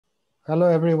Hello,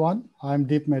 everyone. I'm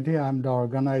Deep Mehdi. I'm the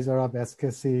organizer of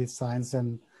SKC Science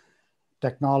and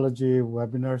Technology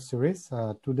webinar series.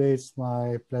 Today, it's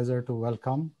my pleasure to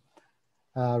welcome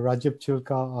Rajiv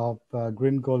Chilaka of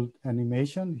GreenGold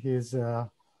Animation. He's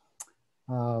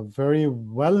very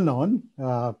well known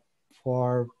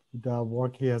for the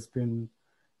work he has been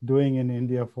doing in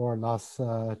India for last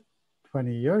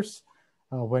 20 years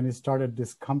when he started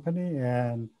this company.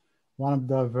 And one of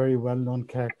the very well-known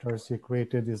characters he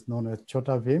created is known as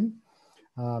Chhota Bheem.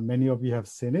 Many of you have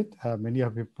seen it. Many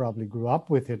of you probably grew up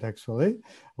with it, actually,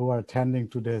 who are attending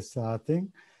to this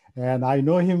thing. And I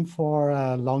know him for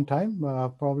a long time,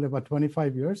 probably about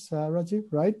 25 years, Rajiv,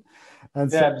 right?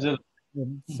 And Yeah, absolutely.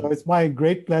 so it's my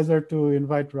great pleasure to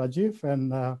invite Rajiv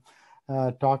and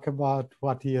talk about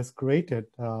what he has created.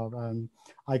 And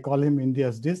I call him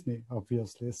India's Disney,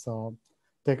 obviously. So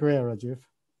take away, Rajiv.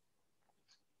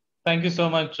 Thank you so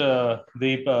much,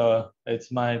 Deep.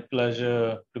 It's my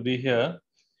pleasure to be here.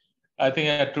 I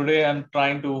think today I'm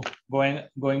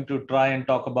going to try and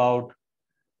talk about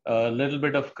a little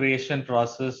bit of creation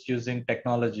process using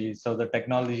technology. So the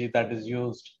technology that is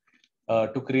used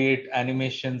to create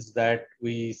animations that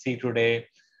we see today,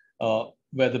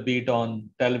 whether be it on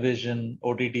television,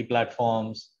 OTT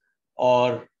platforms,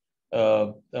 or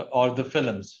the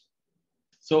films.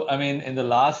 So I mean, in the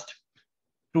last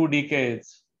 2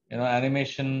 decades,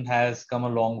 animation has come a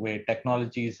long way.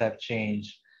 Technologies have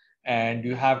changed, and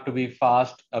you have to be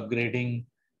fast upgrading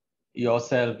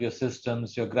yourself, your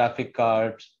systems, your graphic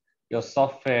cards, your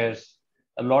softwares.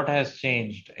 A lot has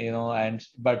changed, and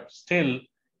but still,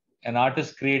 an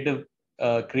artist's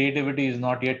creativity is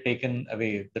not yet taken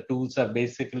away. The tools are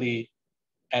basically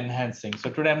enhancing. So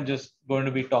today, I'm just going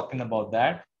to be talking about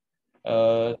that.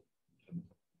 Uh,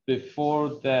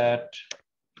 Before that,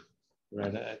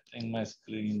 right, I think my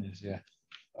screen is, yeah.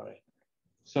 All right.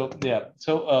 So yeah.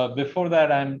 So before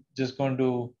that, I'm just going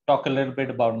to talk a little bit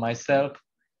about myself.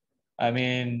 I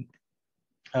mean,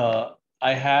 uh,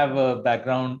 I have a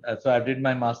background. So I did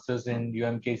my master's in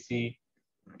UMKC,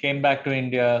 came back to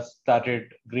India,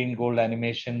 started GreenGold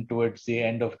Animation towards the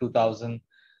end of 2000.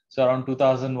 So around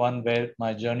 2001, where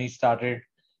my journey started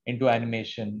into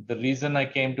animation. The reason I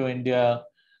came to India,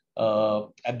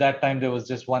 at that time, there was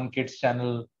just one kids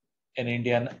channel in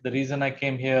India. And the reason I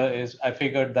came here is I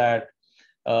figured that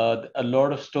a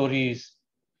lot of stories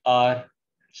are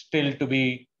still to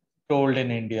be told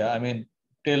in India. I mean,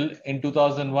 till in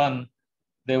 2001,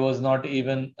 there was not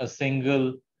even a single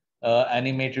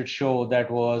animated show that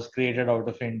was created out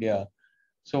of India.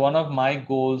 So one of my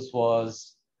goals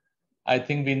was, I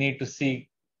think we need to see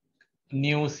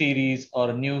new series or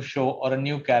a new show or a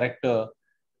new character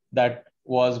that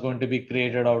was going to be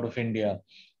created out of India.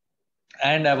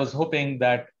 And I was hoping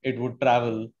that it would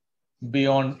travel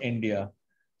beyond India.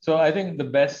 So I think the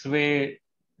best way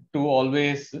to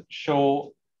always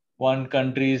show one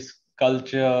country's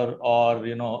culture or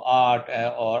art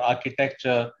or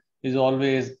architecture is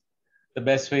always the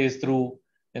best way is through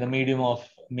in a medium of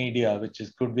media, which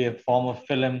is could be a form of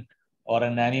film or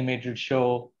an animated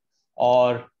show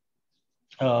or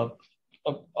uh,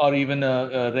 or even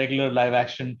a regular live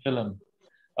action film.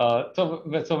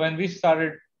 So when we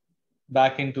started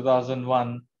back in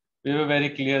 2001, we were very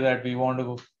clear that we want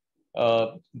to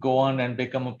go on and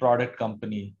become a product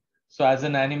company. So as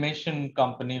an animation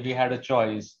company, we had a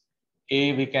choice.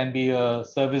 A, we can be a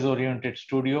service-oriented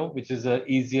studio, which is an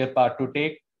easier path to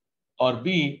take, or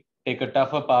B, take a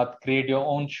tougher path, create your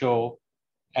own show,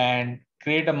 and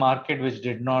create a market which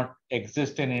did not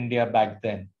exist in India back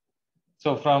then.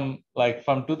 So from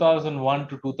 2001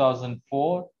 to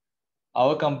 2004,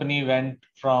 our company went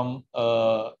from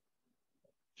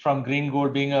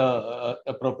GreenGold being a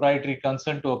proprietary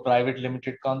concern to a private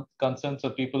limited concern. So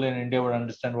people in India would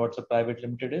understand what a private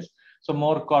limited is. So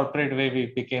more corporate way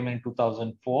we became in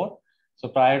 2004. So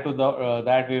prior to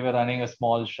that, we were running a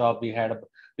small shop.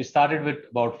 We started with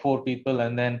about 4 people,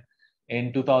 and then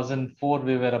in 2004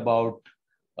 we were about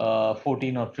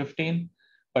 14 or 15.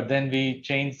 But then we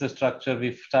changed the structure.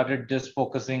 We started just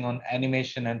focusing on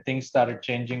animation, and things started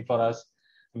changing for us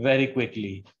very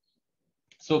quickly.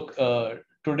 So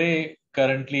today,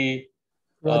 currently,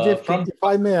 Rajiv, from if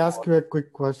I may ask you a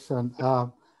quick question,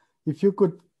 if you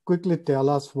could quickly tell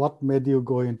us what made you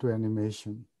go into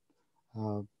animation?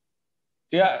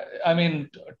 Yeah, I mean,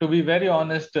 to be very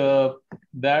honest,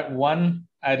 that one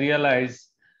I realized,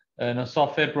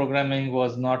 software programming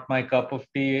was not my cup of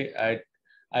tea.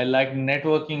 I like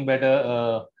networking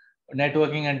better,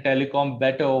 networking and telecom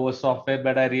better over software,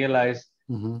 but I realized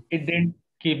it didn't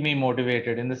keep me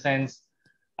motivated. In the sense,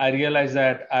 I realized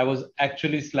that I was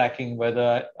actually slacking,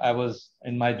 whether I was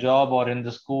in my job or in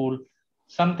the school.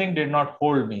 something did not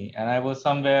hold me, and I was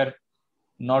somewhere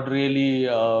not really.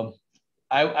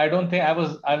 I don't think I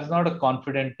was not a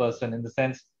confident person in the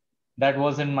sense that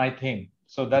wasn't my thing.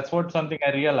 So that's what something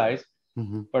I realized.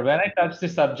 Mm-hmm. But when I touched the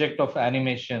subject of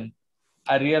animation,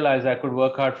 I realized I could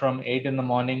work hard from 8 in the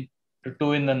morning to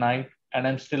 2 in the night, and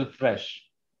I'm still fresh.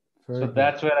 So Very good.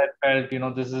 that's where I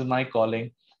felt, this is my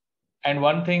calling. And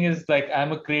one thing is, like,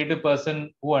 I'm a creative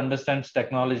person who understands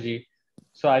technology.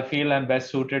 So I feel I'm best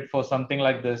suited for something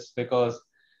like this because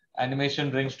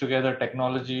animation brings together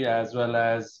technology as well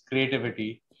as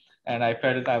creativity. And I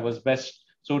felt I was best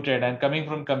suited. And coming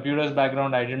from computers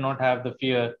background, I did not have the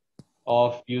fear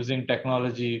of using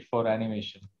technology for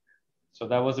animation. So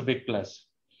that was a big plus.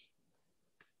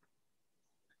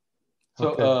 So,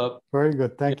 Okay. Very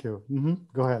good. Thank you. Mm-hmm.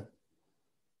 Go ahead.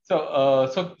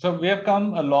 so we have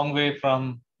come a long way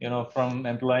from, from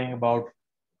employing about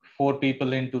 4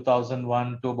 people in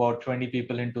 2001 to about 20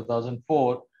 people in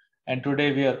 2004, and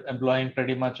today we are employing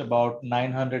pretty much about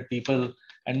 900 people,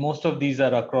 and most of these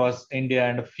are across India,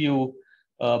 and a few,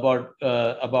 about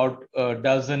a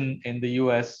dozen in the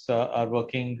US, are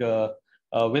working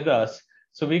with us.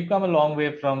 So we've come a long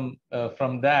way from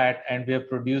that, and we have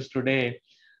produced today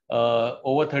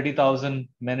over 30,000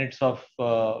 minutes of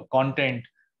content,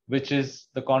 which is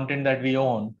the content that we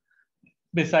own.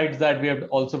 Besides that, we have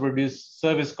also produced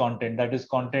service content, that is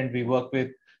content we work with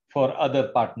for other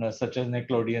partners such as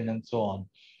Nickelodeon and so on.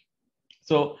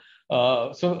 So,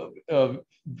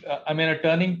 I mean, a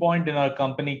turning point in our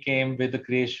company came with the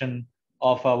creation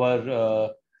of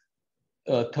our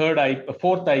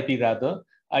fourth IP rather.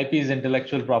 IP is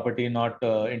intellectual property, not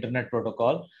internet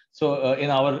protocol. So in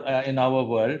our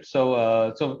world,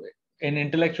 so in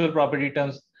intellectual property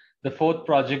terms, the fourth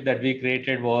project that we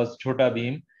created was Chhota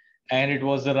Bheem, and it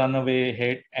was a runaway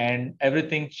hit, and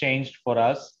everything changed for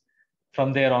us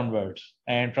from there onwards.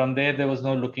 And from there was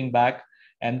no looking back.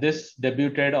 And this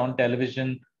debuted on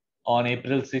television on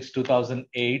April 6,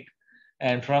 2008.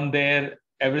 And from there,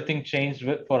 everything changed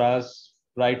for us,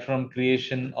 right from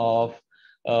creation of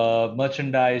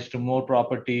merchandise to more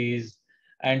properties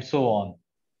and so on.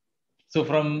 So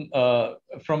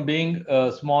from being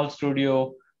a small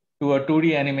studio to a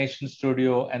 2D animation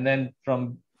studio, and then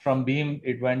from Beam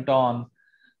it went on.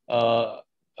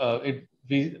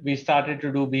 We started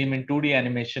to do Beam in 2D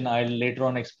animation. I'll later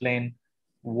on explain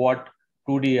what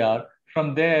 2D are.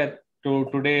 From there to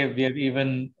today, we are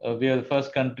the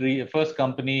first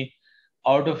company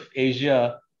out of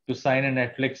Asia to sign a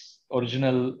Netflix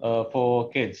original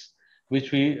for kids,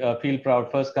 which we feel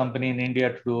proud. First company in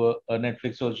India to do a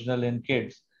Netflix original in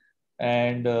kids,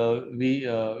 and we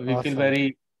feel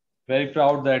Awesome. very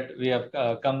proud that we have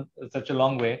come such a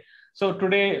long way. So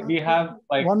today we have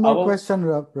like One more our. question,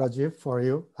 Rajiv, for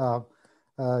you.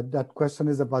 That question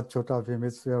is about Chhota Bheem.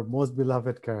 It's your most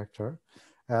beloved character.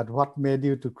 And what made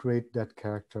you to create that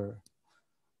character?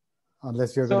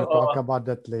 Unless you're going So to talk about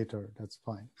that later, that's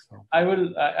fine. So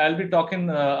I'll be talking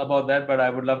about that, but I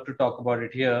would love to talk about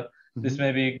it here. This mm-hmm.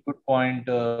 may be a good point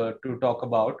to talk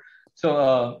about.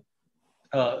 So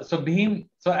so Bhim.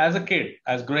 So as a kid,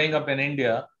 as growing up in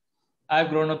India, I've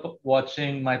grown up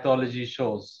watching mythology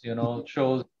shows,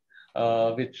 shows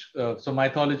so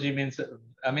mythology means,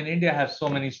 I mean, India has so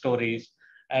many stories,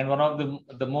 and one of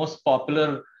the most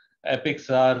popular epics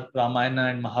are Ramayana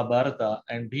and Mahabharata,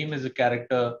 and Bhim is a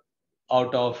character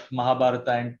out of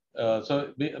Mahabharata, and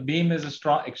so Bhim is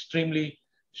a extremely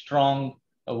strong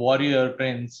warrior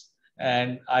prince,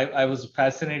 and I was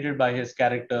fascinated by his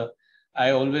character. I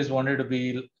always wanted to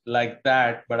be like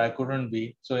that, but I couldn't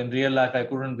be. So in real life, I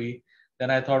couldn't be. Then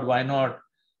I thought, why not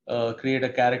create a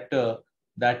character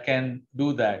that can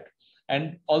do that?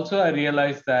 And also, I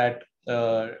realized that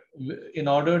in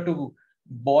order to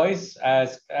boys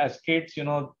as kids,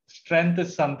 strength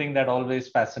is something that always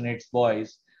fascinates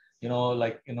boys.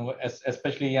 Like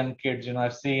especially young kids.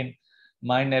 I've seen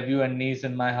my nephew and niece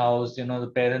in my house.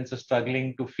 The parents are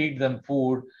struggling to feed them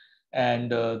food,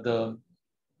 and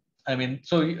I mean,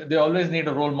 so they always need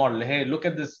a role model. Hey, look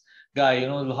at this guy,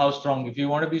 how strong. If you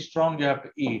want to be strong, you have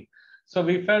to eat. So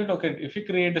we felt, okay, if you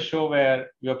create a show where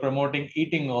you're promoting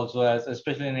eating also, as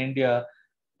especially in India,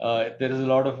 there is a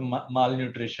lot of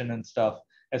malnutrition and stuff,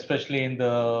 especially in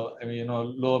the, I mean,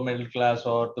 lower middle class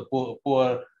or the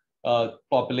poor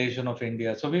population of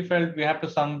India. So we felt we have to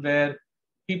somewhere,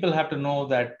 people have to know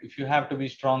that if you have to be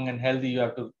strong and healthy, you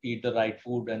have to eat the right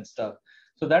food and stuff.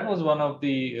 So that was one of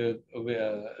the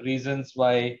reasons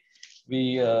why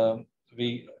we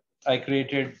we I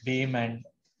created Beam, and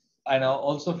I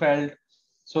also felt,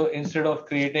 so instead of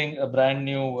creating a brand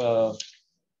new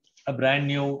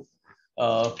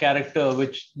character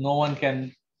which no one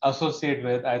can associate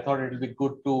with, I thought it would be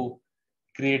good to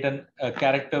create a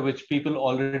character which people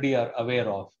already are aware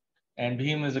of. And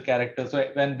Bhim is a character. So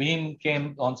when Bhim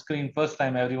came on screen first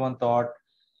time, everyone thought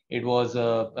it was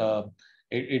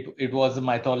it was a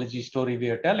mythology story we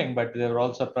are telling, but they were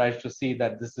all surprised to see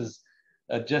that this is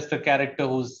just a character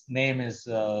whose name is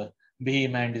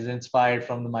Bhim and is inspired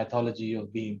from the mythology of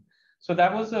Bhim. So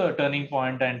that was a turning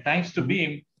point, and thanks to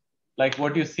Bhim, like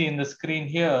what you see in the screen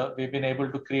here, we've been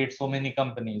able to create so many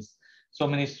companies, so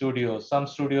many studios, some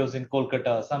studios in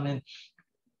Kolkata, some in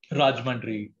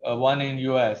Rajmundry, one in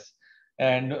US,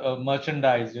 and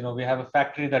merchandise. You know, we have a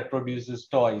factory that produces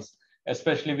toys.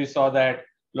 Especially, we saw that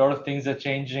a lot of things are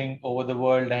changing over the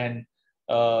world, and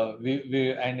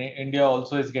we and India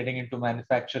also is getting into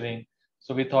manufacturing.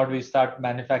 So we thought we start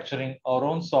manufacturing our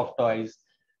own soft toys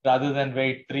rather than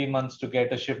wait 3 months to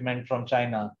get a shipment from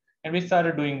China. And we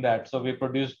started doing that. So we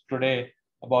produced today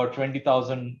about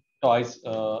 20,000 toys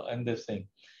in this thing.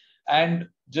 And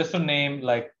just to name,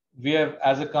 like we have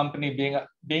as a company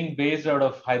being based out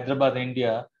of Hyderabad,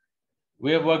 India,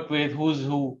 we have worked with who's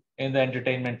who in the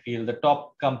entertainment field, the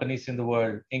top companies in the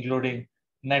world, including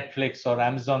Netflix or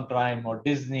Amazon Prime or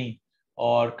Disney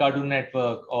or Cartoon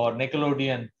Network or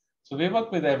Nickelodeon. So we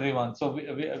work with everyone. So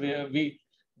we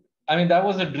I mean, that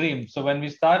was a dream. So when we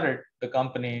started the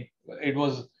company, it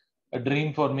was a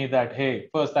dream for me that, hey,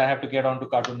 first I have to get onto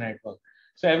Cartoon Network.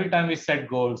 So every time we set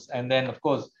goals, and then of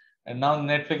course, and now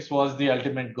Netflix was the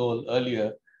ultimate goal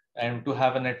earlier, and to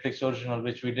have a Netflix original,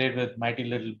 which we did with Mighty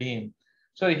Little Beam.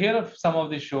 So here are some of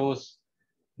the shows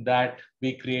that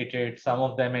we created, some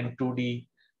of them in 2D.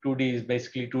 2D is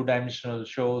basically two-dimensional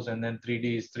shows, and then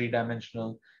 3D is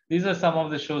three-dimensional. These are some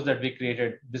of the shows that we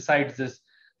created. Besides this,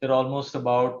 there are almost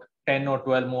about 10 or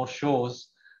 12 more shows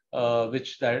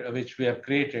which we have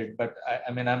created. But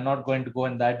I mean, I'm not going to go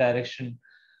in that direction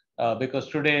because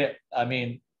today, I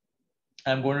mean,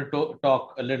 I'm going to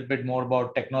talk a little bit more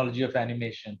about technology of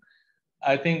animation.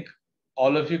 I think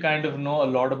all of you kind of know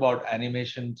a lot about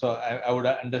animation, so I would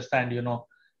understand. You know,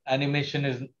 animation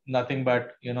is nothing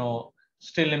but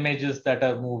still images that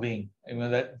are moving. You know,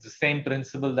 that's the same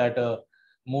principle that a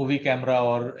movie camera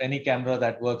or any camera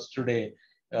that works today,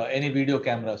 any video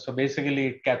camera. So basically,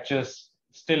 it captures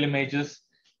still images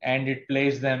and it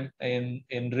plays them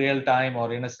in real time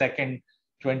or in a second,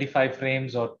 25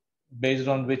 frames, or based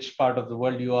on which part of the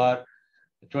world you are,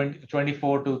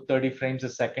 24 to 30 frames a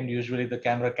second usually the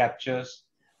camera captures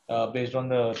based on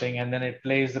the thing, and then it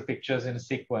plays the pictures in a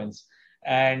sequence.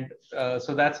 And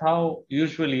so that's how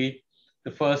usually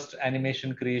the first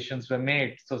animation creations were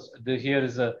made. So here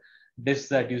is a disc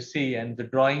that you see, and the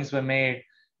drawings were made,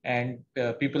 and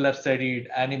people have studied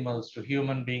animals to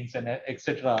human beings and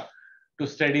etc. to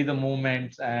study the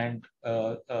movements and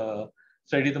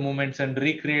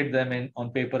recreate them on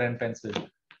paper and pencil.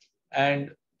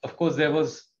 And of course there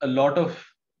was a lot of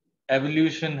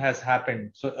evolution has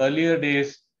happened. So earlier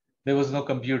days there was no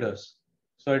computers,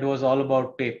 so it was all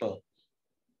about paper.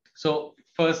 So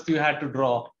first you had to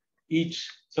draw each.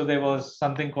 So there was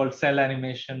something called cell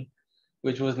animation,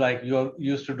 which was like you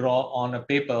used to draw on a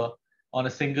paper, on a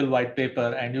single white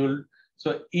paper, and you'll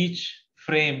so each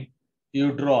frame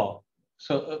you draw.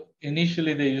 So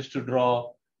initially they used to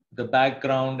draw the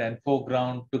background and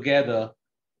foreground together.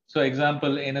 So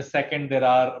example, in a second, there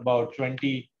are about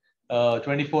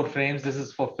 24 frames. This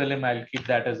is for film. I'll keep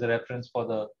that as a reference for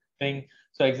the thing.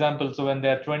 So example, so when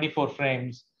there are 24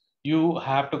 frames, you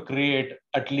have to create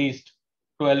at least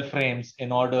 12 frames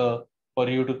in order for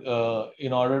you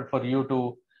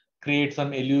to create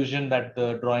some illusion that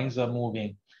the drawings are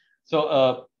moving.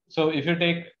 So if you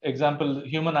take example,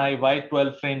 human eye, why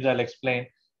 12 frames? I'll explain.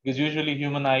 Because usually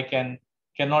human eye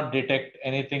cannot detect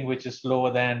anything which is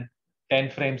slower than 10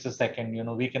 frames a second.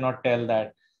 We cannot tell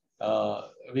that.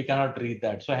 We cannot read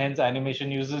that. So hence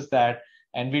animation uses that,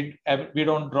 and we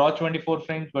don't draw 24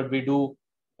 frames, but we do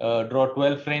draw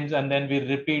 12 frames, and then we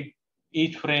repeat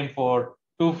each frame for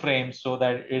 2 frames, so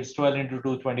that it's 12 into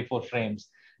 2, 24 frames.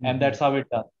 And that's how it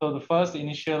does. So the first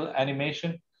initial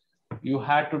animation, you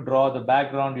had to draw the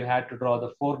background, you had to draw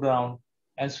the foreground,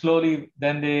 and slowly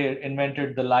then they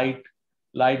invented the light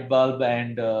bulb,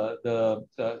 and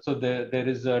there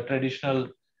is a traditional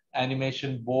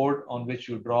animation board on which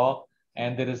you draw,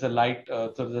 and there is a light,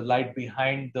 so the light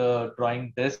behind the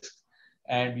drawing disc,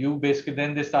 and you basically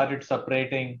then they started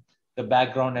separating the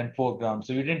background and foreground.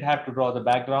 So you didn't have to draw the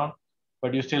background,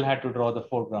 but you still had to draw the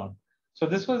foreground. So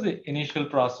this was the initial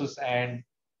process, and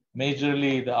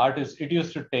majorly the artist, it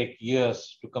used to take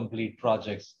years to complete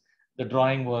projects. The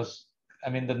drawing was, I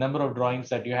mean, the number of drawings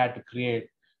that you had to create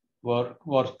were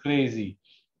crazy.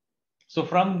 So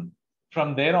from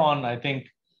there on, I think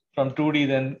from 2D.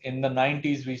 Then in the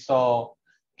 90s, we saw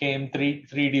came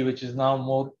 3D, which is now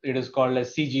more, it is called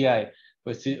as CGI,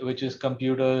 which is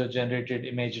computer generated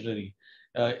imagery.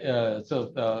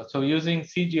 So using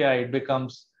CGI, it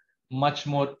becomes much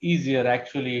more easier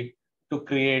actually to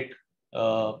create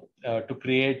uh,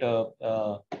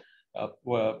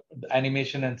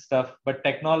 animation and stuff. But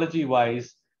technology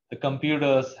wise, the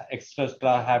computers extra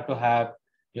have to have,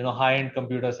 high end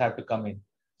computers have to come in.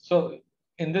 So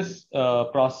in this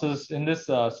process, in this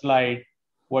slide,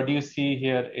 what you see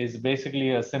here is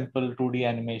basically a simple 2D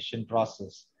animation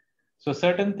process. So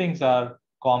certain things are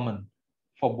common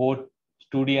for both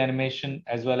 2D animation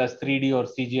as well as 3D or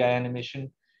CGI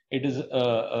animation. It is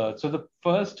so the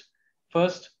first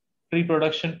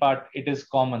pre-production part, it is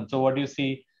common. So what you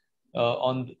see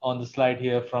on the slide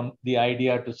here, from the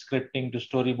idea to scripting to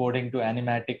storyboarding to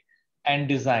animatic and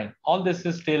design, all this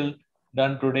is still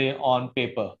done today on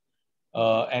paper,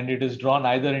 and it is drawn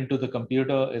either into the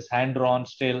computer, is hand drawn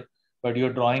still, but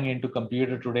you're drawing into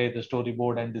computer today, the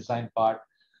storyboard and design part.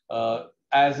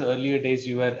 As earlier days,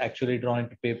 you were actually drawing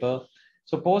to paper.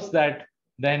 So post that,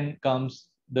 then comes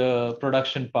the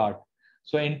production part.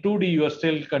 So in 2D, you are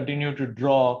still continue to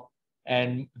draw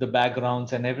and the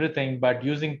backgrounds and everything, but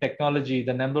using technology,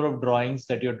 the number of drawings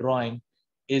that you're drawing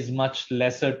is much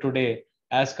lesser today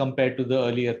as compared to the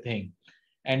earlier thing.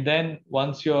 And then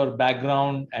once your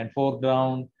background and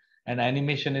foreground and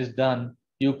animation is done,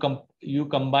 you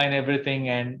combine everything,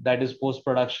 and that is post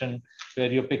production,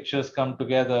 where your pictures come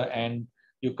together and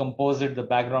you compose it, the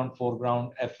background,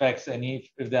 foreground, effects, any,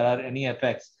 if there are any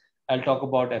effects. I'll talk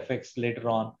about effects later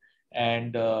on.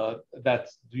 And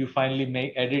that's, you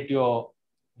finally edit your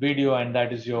video, and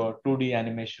that is your 2D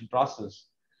animation process.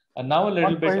 And now a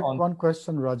little bit on one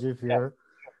question, Rajiv, yeah. here.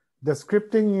 The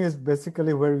scripting is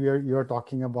basically where you're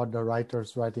talking about the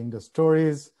writers writing the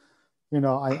stories.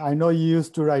 I know you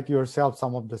used to write yourself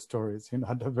some of the stories,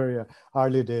 at the very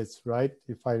early days, right?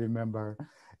 If I remember.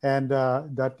 And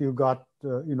that you got,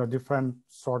 different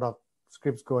sort of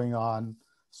scripts going on,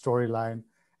 storyline.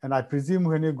 And I presume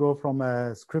when you go from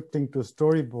scripting to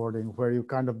storyboarding, where you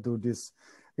kind of do this,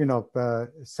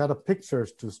 set of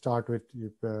pictures to start with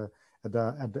at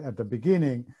the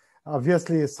beginning,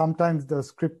 obviously sometimes the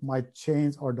script might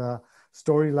change or the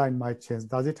storyline might change.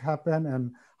 Does it happen?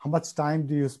 And how much time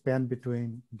do you spend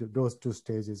between those two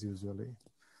stages usually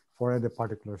for a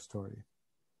particular story?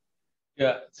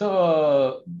 Yeah,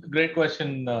 so great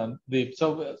question, Deep.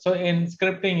 So in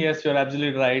scripting, yes, you're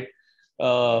absolutely right.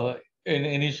 In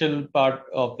initial part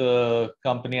of the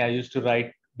company, I used to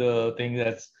write the thing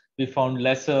that's, we found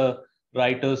lesser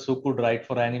writers who could write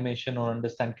for animation or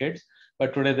understand kids.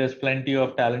 But today there's plenty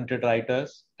of talented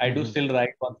writers. I do still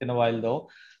write once in a while though,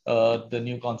 the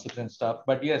new concepts and stuff.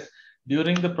 But yes,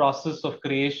 during the process of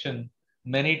creation,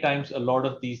 many times a lot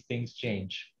of these things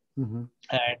change.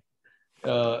 And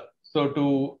so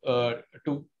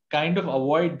to kind of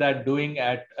avoid that doing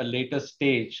at a later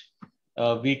stage,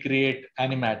 we create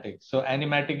animatic. So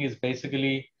animatic is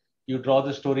basically, you draw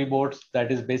the storyboards,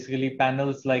 that is basically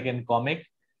panels like in comic,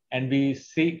 and we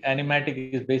see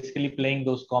animatic is basically playing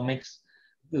those comics,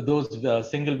 those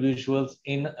single visuals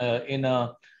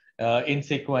in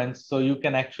sequence, so you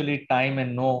can actually time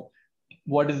and know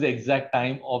what is the exact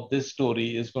time of this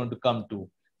story is going to come to.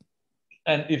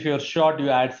 And if you're short, you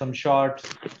add some shots.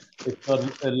 If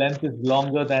your length is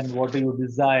longer than what you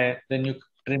desire, then you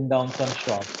trim down some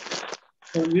shots.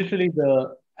 So usually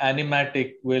the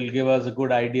animatic will give us a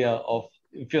good idea of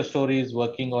if your story is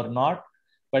working or not.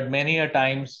 But many a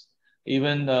times,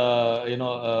 even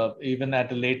even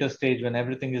at a later stage when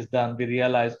everything is done, we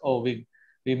realize, oh, we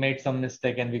made some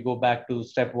mistake, and we go back to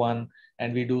step one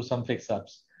and we do some fix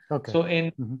ups. Okay. So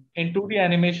in 2D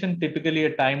animation, typically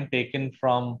a time taken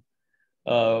from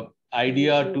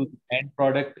idea to end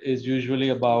product is usually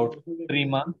about 3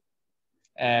 months.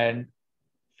 And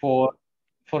for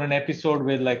an episode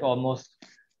with like almost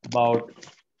about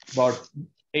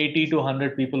 80 to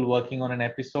 100 people working on an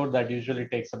episode, that usually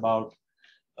takes about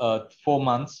 4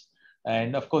 months.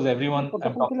 And of course, everyone,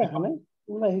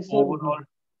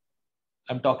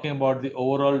 I'm talking about the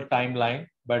overall timeline,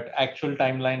 but actual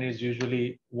timeline is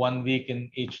usually 1 week in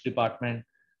each department,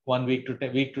 1 week to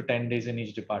week to 10 days in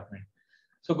each department.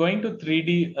 So going to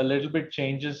 3D a little bit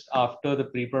changes after the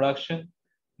pre-production,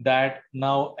 that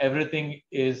now everything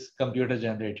is computer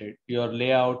generated. Your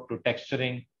layout to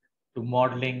texturing, to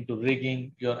modeling, to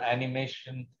rigging, your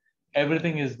animation,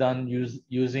 everything is done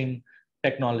using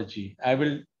technology. I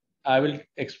will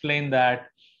explain that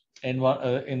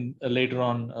in later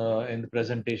on in the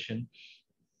presentation,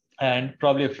 and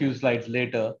probably a few slides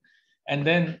later. And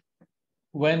then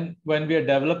when we are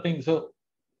developing, so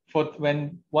for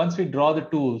when once we draw the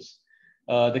tools,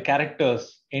 the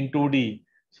characters in 2D,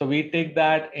 so we take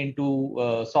that into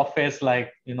softwares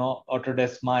like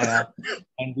Autodesk Maya,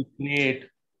 and we create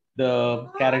the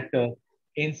character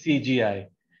in CGI.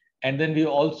 And then we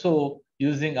also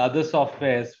using other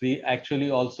softwares, we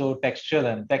actually also texture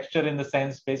them. Texture in the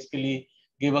sense basically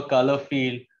give a color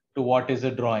feel to what is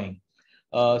a drawing.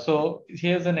 So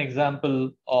here's an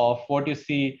example of what you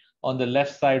see on the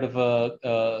left side of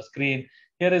a screen.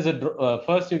 Here is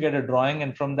first you get a drawing,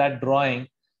 and from that drawing,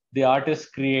 the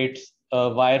artist creates a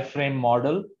wireframe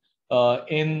model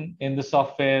in the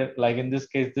software. Like in this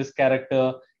case, this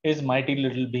character is Mighty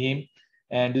Little Beam,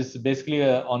 and is basically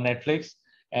on Netflix.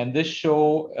 And this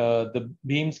show, the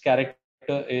Beam's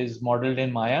character is modeled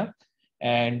in Maya,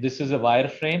 and this is a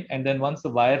wireframe. And then once the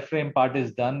wireframe part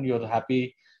is done, you're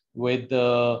happy with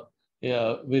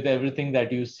everything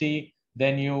that you see.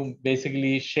 Then you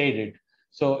basically shade it.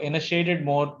 So in a shaded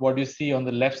mode, what you see on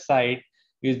the left side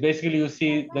is basically you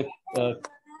see the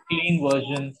clean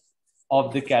version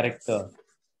of the character.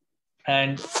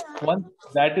 And once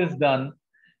that is done,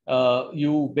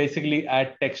 you basically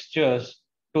add textures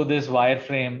to this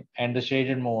wireframe and the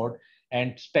shaded mode.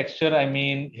 And texture, I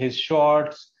mean his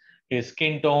shorts, his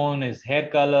skin tone, his hair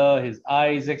color, his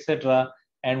eyes, etc.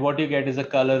 And what you get is a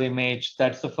color image.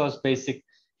 That's the first basic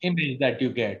image that you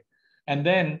get. And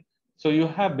then, so you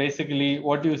have basically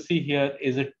what you see here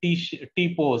is a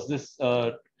T pose.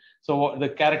 So the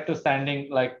character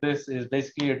standing like this is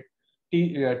basically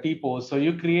a T pose. So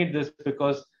you create this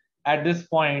because at this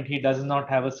point he does not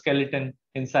have a skeleton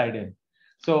inside him.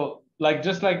 So like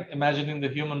just like imagining the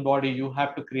human body, you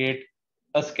have to create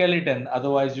a skeleton,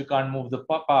 otherwise you can't move the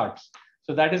parts.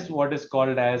 So that is what is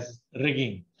called as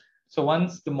rigging. So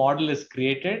once the model is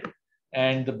created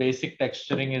and the basic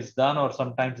texturing is done, or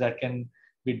sometimes that can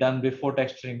be done before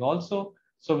texturing also.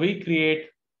 So we create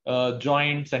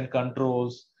joints and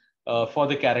controls for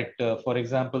the character. For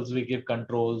examples, we give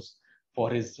controls for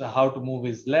his how to move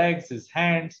his legs, his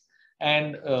hands,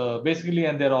 and basically,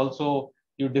 and they're also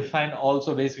you define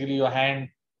also basically your hand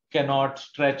cannot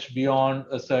stretch beyond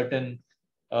a certain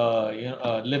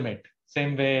limit.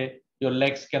 Same way, your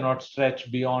legs cannot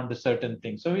stretch beyond a certain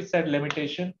thing. So we set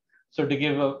limitation. So to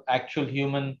give actual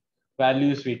human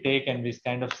values, we take and we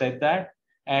kind of set that,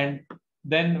 and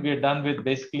then we're done with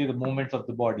basically the movements of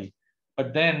the body.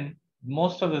 But then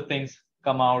most of the things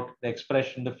come out, the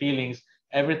expression, the feelings,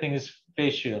 everything is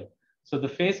facial. So the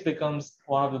face becomes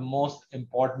one of the most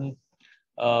important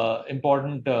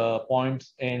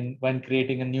points in when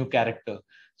creating a new character.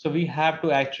 So we have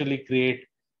to actually create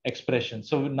expression.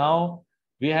 So now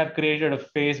we have created a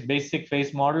basic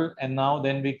face model, and now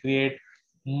then we create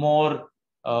more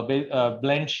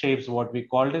blend shapes, what we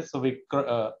called it. So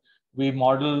we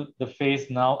model the face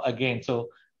now again. So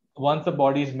once the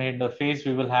body is made, the face,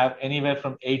 we will have anywhere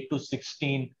from 8 to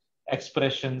 16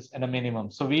 expressions and a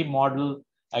minimum. So we model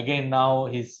again now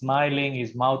he's smiling,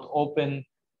 his mouth open,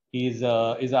 his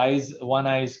eyes, one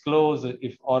eye is closed,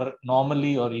 if or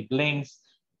normally, or he blinks.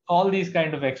 All these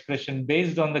kind of expression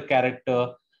based on the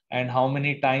character and how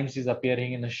many times he's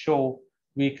appearing in a show,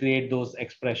 we create those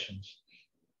expressions.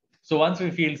 So once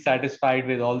we feel satisfied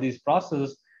with all these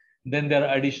processes, then there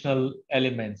are additional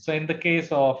elements. So in the case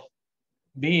of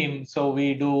Beam, so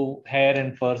we do hair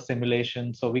and fur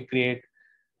simulation. So we create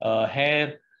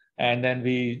hair, and then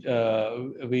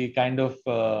we kind of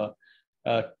uh,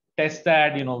 test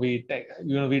that.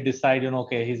 We decide.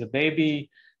 Okay, he's a baby.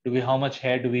 Do we how much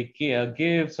hair do we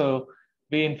give? So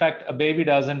we, in fact, a baby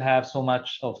doesn't have so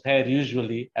much of hair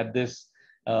usually at this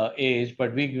age,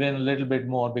 but we give in a little bit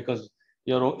more because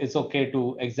it's okay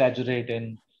to exaggerate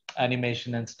in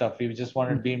animation and stuff. We just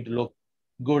wanted Beam to look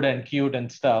good and cute and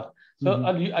stuff. So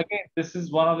again, this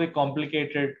is one of the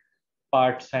complicated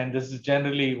parts, and this is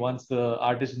generally once the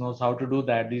artist knows how to do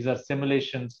that. These are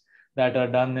simulations that are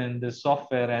done in this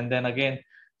software, and then again,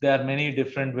 there are many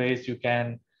different ways you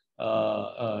can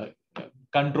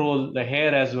control the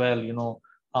hair as well.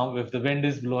 If the wind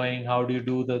is blowing, how do you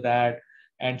do that?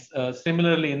 And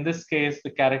similarly, in this case, the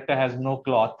character has no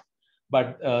cloth,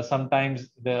 but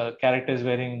sometimes the character is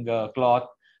wearing cloth.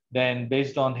 Then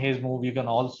based on his move, you can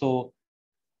also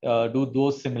do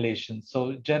those simulations.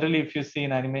 So generally, if you see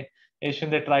in animation,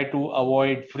 they try to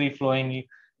avoid free flowing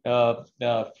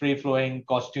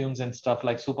costumes and stuff.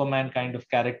 Like Superman kind of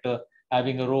character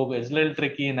having a robe is a little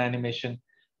tricky in animation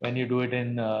when you do it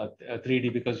in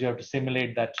 3D, because you have to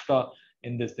simulate that stuff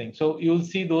in this thing. So you'll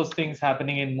see those things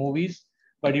happening in movies,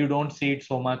 but you don't see it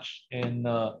so much in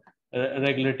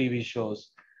regular TV shows.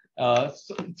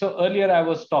 So earlier I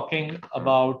was talking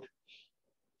about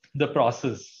the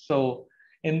process. So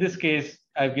in this case,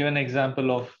 I've given an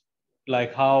example of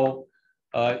like how.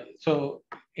 So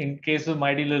in case of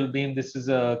Mighty Little Beam, this is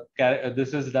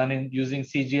done in using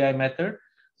CGI method.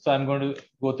 So I'm going to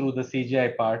go through the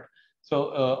CGI part.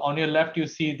 So on your left, you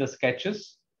see the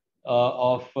sketches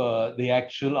of the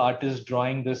actual artist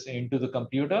drawing this into the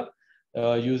computer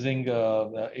using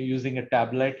a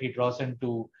tablet. He draws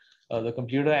into the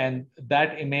computer, and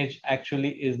that image actually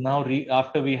is now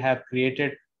after we have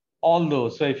created all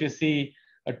those. So if you see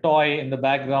a toy in the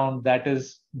background, that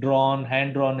is drawn,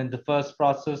 hand drawn in the first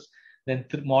process, then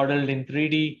modeled in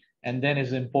 3D, and then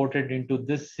is imported into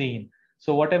this scene.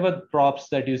 So whatever props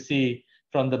that you see,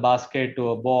 from the basket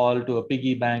to a ball to a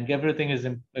piggy bank, everything is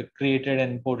created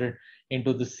and imported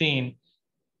into the scene.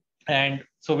 And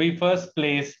so we first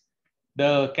place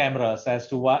the cameras as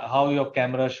to how your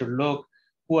camera should look,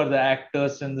 who are the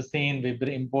actors in the scene. We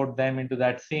import them into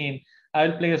that scene.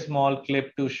 I'll play a small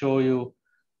clip to show you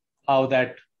how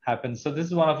that happens. So this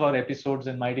is one of our episodes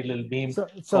in Mighty Little Beam So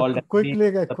called Beam quickly,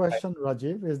 a Subscribe. question,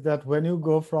 Rajiv, is that when you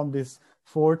go from these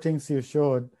four things you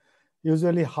showed,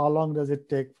 usually how long does it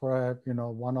take for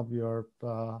one of your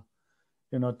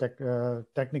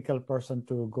technical person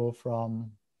to go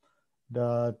from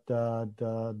the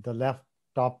left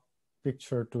top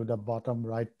picture to the bottom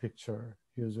right picture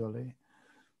usually?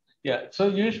 Yeah. So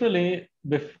usually,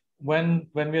 when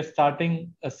we're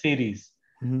starting a series,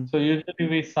 so usually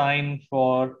we sign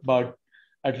for about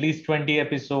at least 20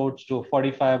 episodes to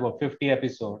 45 or 50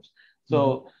 episodes.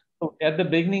 So, so at the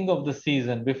beginning of the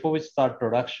season, before we start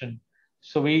production,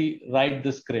 so we write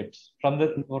the scripts. From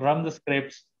the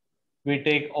scripts, we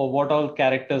take what all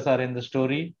characters are in the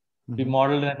story, we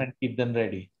model them and keep them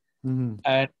ready.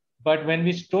 And but when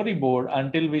we storyboard,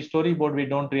 until we storyboard, we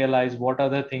don't realize what are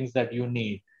the things that you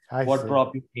need, what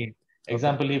prop you need.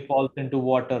 Example, he falls into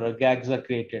water, or gags are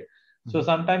created. So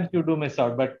sometimes you do miss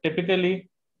out, but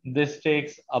typically this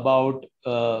takes about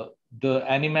the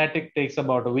animatic takes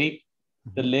about a week.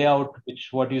 The layout, which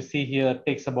what you see here,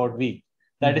 takes about a week.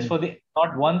 That is for the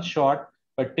not one shot,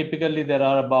 but typically there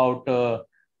are about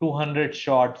 200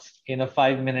 shots in a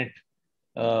 5-minute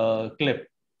clip.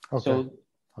 So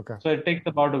it takes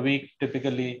about a week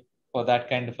typically for that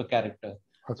kind of a character.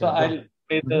 So I'll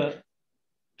play the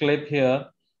clip here.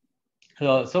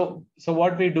 So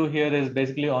what we do here is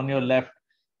basically on your left,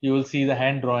 you will see the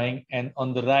hand drawing, and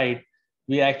on the right,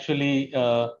 we actually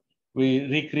we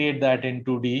recreate that in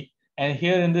 2D. And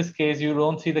here in this case, you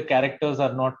don't see the characters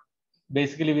are not.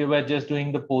 Basically, we were just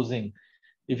doing the posing.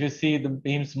 If you see, the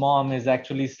Beam's mom is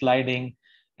actually sliding,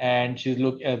 and she's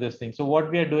looking at this thing. So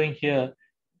what we are doing here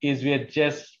is we are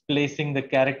just placing the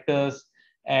characters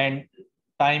and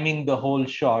timing the whole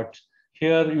shot.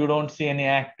 Here you don't see any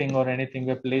acting or anything.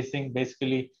 We're placing,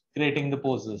 basically creating the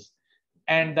poses.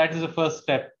 And that is the first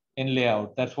step in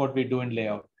layout. That's what we do in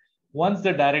layout. Once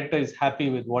the director is happy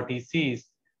with what he sees,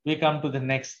 we come to the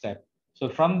next step. So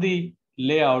from the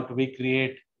layout, we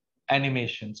create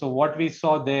animation. So what we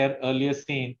saw there earlier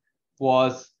scene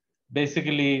was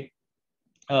basically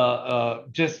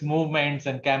just movements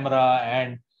and camera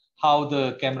and how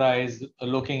the camera is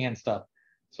looking and stuff.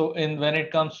 So when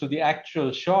it comes to the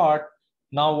actual shot,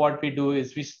 now what we do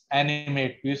is we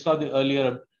animate. We saw the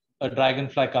earlier a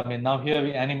dragonfly come in. Now here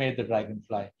we animate the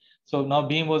dragonfly. So now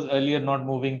Beam was earlier not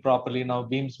moving properly. Now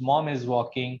Beam's mom is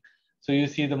walking. So you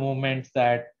see the movements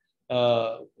that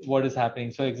what is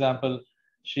happening. So example,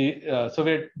 so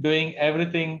we're doing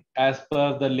everything as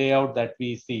per the layout that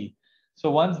we see.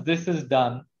 So once this is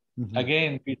done,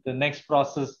 again, the next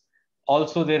process,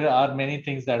 also there are many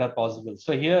things that are possible.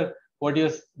 So here, what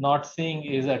you're not seeing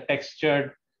is a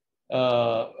textured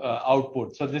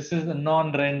output. So this is a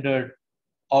non-rendered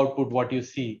output, what you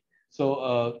see.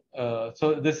 So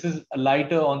this is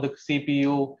lighter on the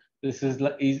CPU. This is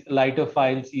lighter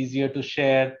files, easier to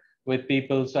share with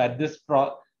people. So at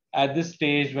this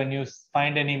stage, when you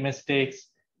find any mistakes,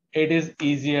 it is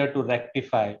easier to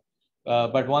rectify.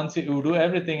 But once you do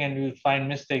everything and you find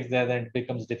mistakes there, then it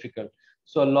becomes difficult.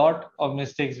 So a lot of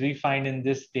mistakes we find in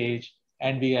this stage,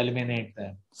 and we eliminate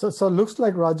them. So looks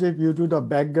like, Rajiv, you do the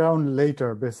background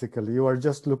later, basically. You are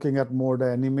just looking at more the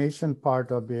animation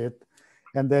part of it.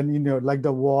 And then, like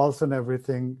the walls and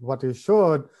everything, what you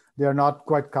showed, they are not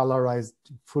quite colorized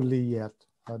fully yet.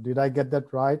 Did I get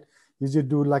that right? Did you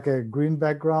do like a green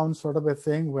background sort of a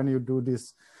thing when you do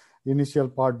this initial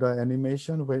part, the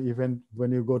animation, where even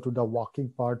when you go to the walking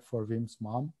part for Vim's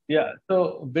mom? Yeah.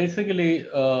 So basically,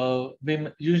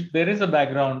 there is a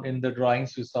background in the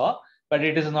drawings you saw, but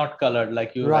it is not colored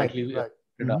like you rightly put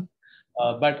it up.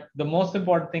 But the most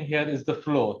important thing here is the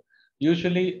floor.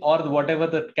 Usually, or whatever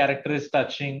the character is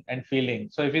touching and feeling.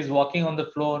 So if he's walking on the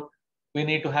floor, we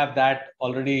need to have that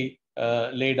already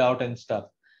laid out and stuff.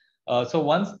 So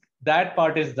once that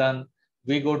part is done,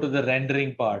 we go to the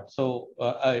rendering part. So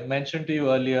I mentioned to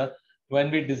you earlier,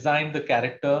 when we design the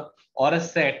character or a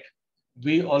set,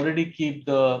 we already keep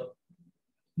the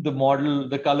model,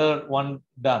 the color one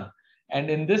done. And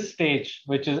in this stage,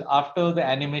 which is after the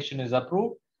animation is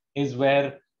approved, is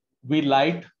where we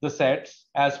light the sets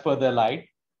as per the light.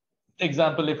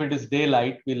 Example, if it is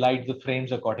daylight, we light the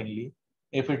frames accordingly.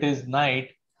 If it is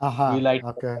night, we Aha. light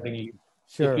Okay. accordingly.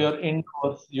 If Sure. you're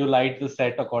indoors, you light the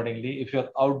set accordingly. If you're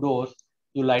outdoors,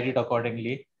 you light it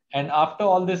accordingly. And after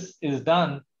all this is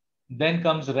done, then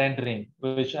comes rendering,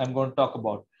 which I'm going to talk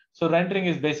about. So rendering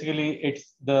is basically,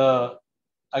 it's the,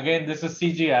 again, this is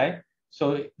CGI.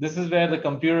 So this is where the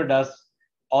computer does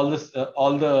all this,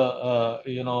 all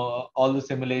the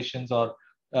simulations, or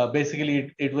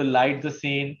basically it will light the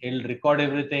scene. It'll record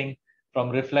everything from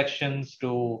reflections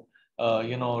to,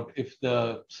 if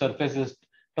the surface is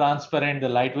transparent, the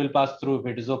light will pass through. If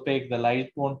it is opaque, the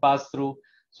light won't pass through.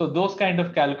 So those kind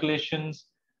of calculations,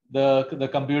 the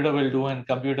computer will do, and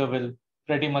computer will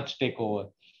pretty much take over.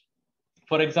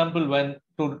 For example, when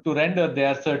to render, there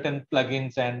are certain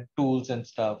plugins and tools and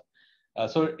stuff.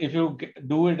 So if you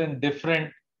do it in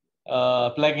different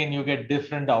plugin, you get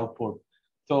different output.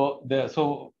 So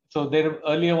their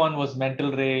earlier one was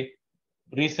Mental Ray.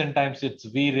 Recent times it's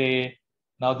V-Ray.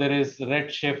 Now there is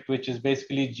Redshift, which is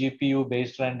basically GPU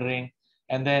based rendering.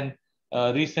 And then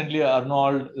recently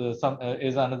Arnold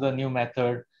is another new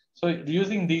method. So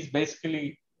using these,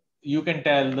 basically you can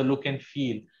tell the look and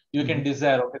feel. You can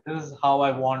desire, okay, this is how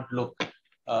I want look.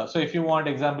 So if you want,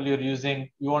 example, you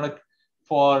want to,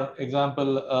 for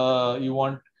example, you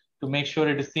want to make sure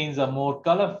its scenes are more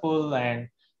colorful, and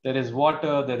there is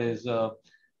water, there is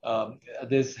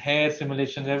this hair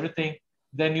simulations, everything.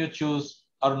 Then you choose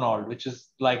Arnold, which is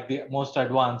like the most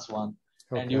advanced one.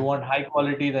 And you Okay. want high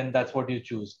quality, then that's what you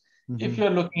choose. If you're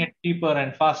looking at cheaper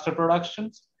and faster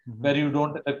productions, where you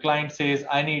don't, the client says,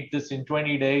 I need this in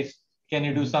 20 days, can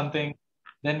you do something?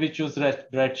 Then we choose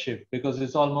Redshift, because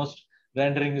it's almost,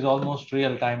 rendering is almost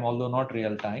real time, although not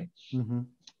real time.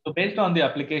 So based on the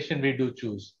application, we do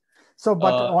choose. So,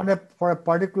 but on a for a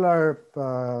particular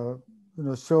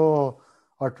show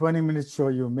or 20-minute show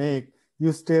you make,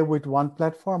 you stay with one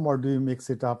platform, or do you mix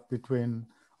it up between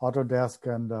Autodesk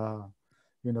and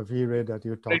V-Ray that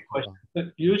you Great talked question. about?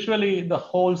 So usually the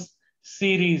whole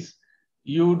series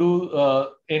you do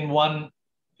in one,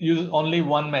 use only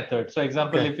one method. So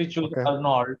example, Okay. if we choose Okay.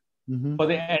 Arnold for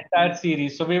the entire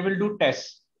series, so we will do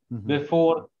tests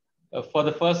before, for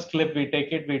the first clip we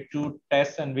take it, we do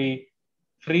tests, and we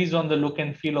freeze on the look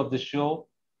and feel of the show.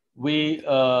 We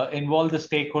involve the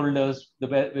stakeholders,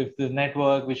 with the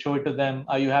network, we show it to them.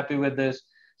 Are you happy with this?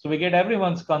 So we get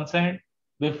everyone's consent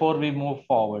before we move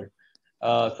forward.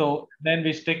 So then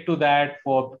we stick to that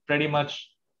for pretty much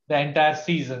the entire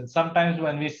season. Sometimes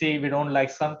when we see we don't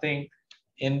like something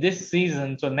in this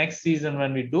season, so next season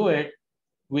when we do it,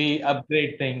 we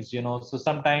upgrade things. So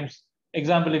sometimes,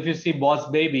 example, if you see Boss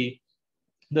Baby,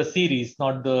 the series,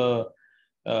 not the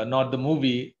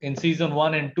movie. In season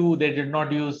 1 and 2, they did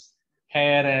not use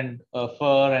hair and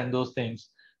fur and those things.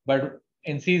 But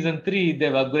in season 3,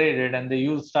 they've upgraded, and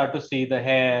you'll start to see the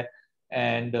hair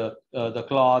and the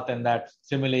cloth and that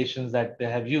simulations that they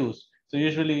have used. So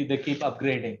usually they keep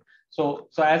upgrading. So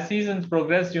as seasons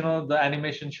progress, the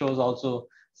animation shows also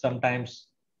sometimes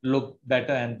look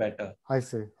better and better. I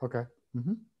see. Okay.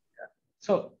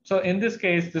 So in this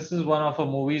case, this is one of the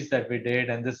movies that we did,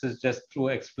 and this is just to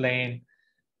explain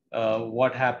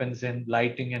what happens in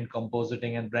lighting and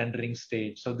compositing and rendering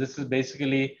stage. So this is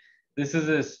basically, this is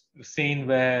a scene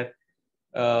where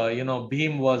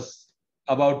Bhim was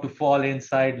about to fall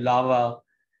inside lava,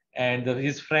 and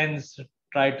his friends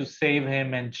try to save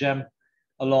him and jump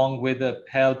along with the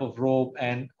help of rope,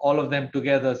 and all of them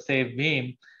together save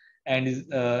Bhim.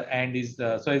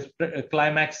 So it's a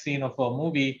climax scene of a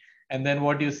movie. And then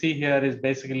what you see here is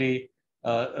basically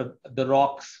the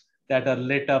rocks that are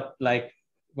lit up, like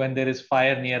when there is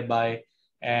fire nearby,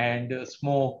 and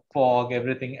smoke, fog,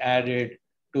 everything added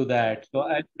to that. So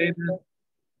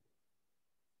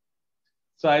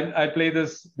I play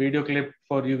this video clip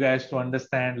for you guys to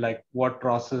understand like what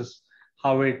process,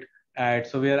 how it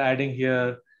adds. So we are adding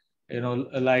here,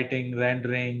 lighting,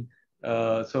 rendering,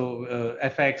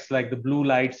 effects, like the blue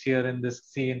lights here in this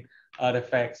scene are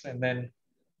effects, and then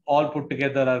all put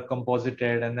together are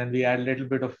composited, and then we add a little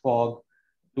bit of fog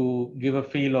to give a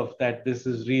feel of that this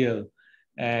is real.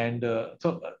 And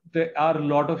there are a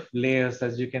lot of layers,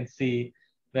 as you can see,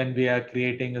 when we are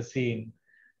creating a scene.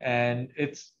 And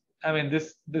it's, I mean,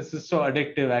 this is so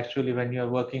addictive actually when you're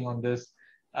working on this.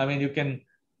 I mean,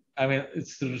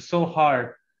 it's so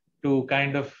hard to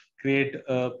kind of create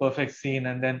a perfect scene,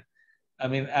 and then I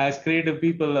mean, as creative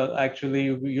people, actually,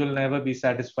 you'll never be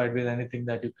satisfied with anything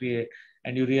that you create,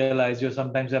 and you realize you're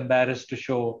sometimes embarrassed to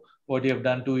show what you have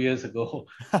done 2 years ago.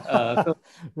 So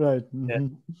Right. yeah, Hmm.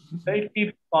 it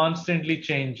keeps constantly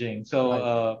changing. So,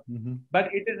 Right. Hmm.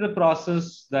 but it is a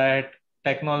process that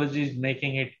technology is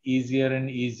making it easier and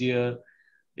easier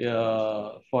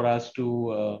for us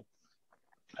to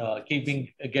getting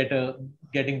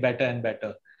better and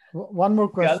better. One more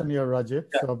Yeah, question here, Rajiv.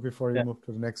 yeah, So before you yeah, move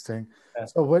to the next thing, yeah.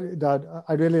 so what that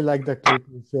I really like the clip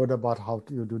you showed about how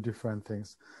you do different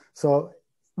things. So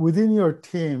within your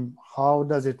team, how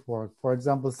does it work? For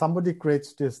example, somebody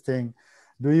creates this thing.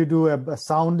 Do you do a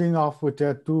sounding off with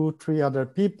two, three other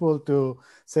people to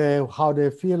say how they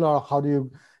feel, or how do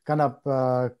you kind of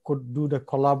could do the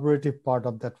collaborative part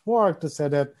of that work to say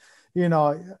that,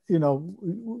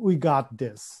 we got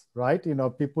this, right?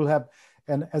 People have,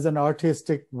 and as an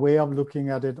artistic way of looking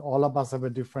at it, all of us have a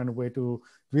different way to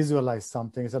visualize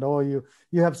something. Said, oh,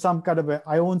 you have some kind of a,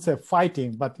 I won't say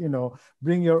fighting, but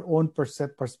bring your own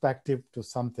perspective to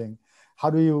something. How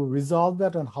do you resolve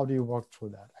that, and how do you work through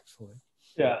that actually?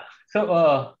 Yeah.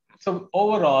 So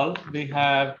overall, we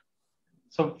have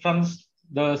from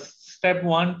the step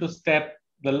one to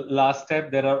the last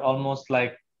step, there are almost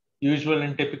like usual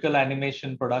in typical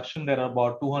animation production, there are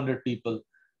about 200 people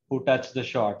who touch the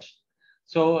shots.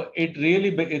 So it really,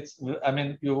 I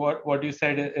mean, what you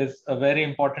said is a very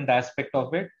important aspect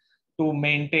of it, to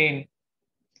maintain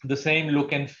the same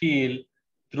look and feel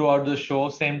throughout the show,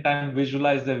 same time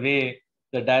visualize the way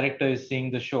the director is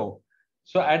seeing the show.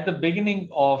 So at the beginning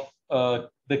of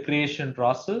the creation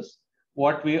process,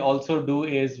 what we also do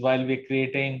is, while we're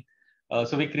creating,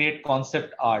 so we create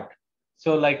concept art.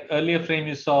 So like earlier frame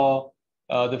you saw,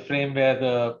 the frame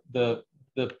where the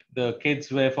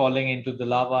kids were falling into the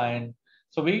lava, and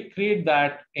so we create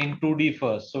that in 2D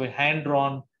first. So we hand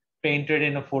drawn, painted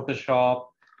in a Photoshop.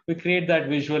 We create that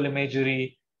visual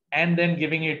imagery, and then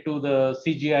giving it to the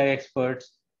CGI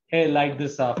experts. Hey, light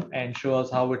this up and show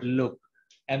us how it look.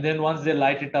 And then once they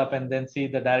light it up, and then see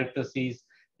the director sees,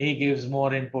 he gives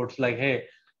more inputs like, hey,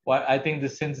 I think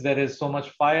this, since there is so much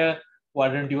fire, why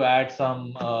don't you add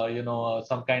some,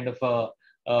 some kind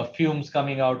of fumes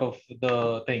coming out of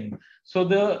the thing. So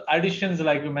the additions,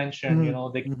 like you mentioned,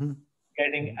 they Mm-hmm.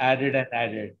 getting added and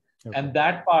added. Okay. And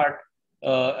that part,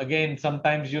 again,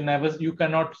 sometimes you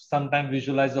cannot sometimes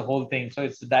visualize the whole thing. So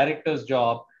it's the director's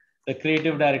job, the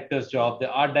creative director's job, the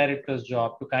art director's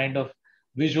job to kind of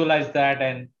visualize that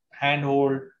and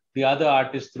handhold the other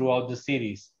artists throughout the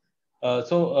series.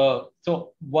 So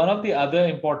one of the other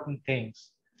important things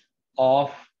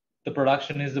of the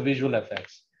production is the visual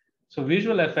effects. So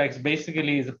visual effects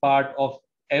basically is a part of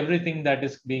everything that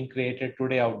is being created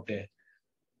today out there.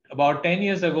 About 10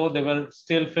 years ago, there were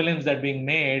still films that being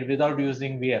made without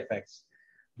using VFX.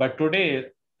 But today,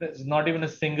 there's not even a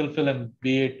single film,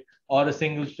 be it, or a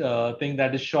single thing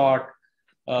that is shot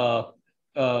uh,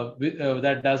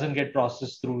 that doesn't get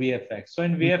processed through VFX. So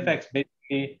in Mm-hmm. VFX,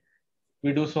 basically,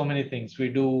 we do so many things. We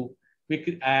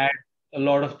could add a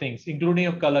lot of things, including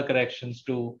your color corrections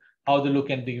to how they look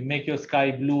and things. Make your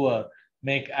sky bluer,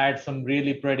 add some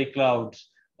really pretty clouds,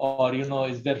 or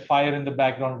is there fire in the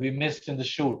background we missed in the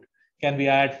shoot? Can we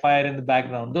add fire in the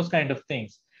background? Those kind of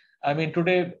things. I mean,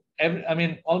 today,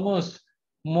 almost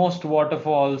most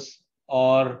waterfalls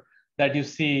or that you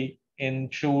see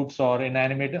in shoots or in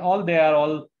animated, they are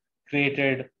all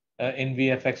created in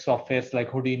VFX softwares like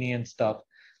Houdini and stuff.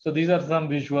 So these are some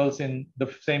visuals in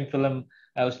the same film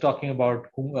I was talking about,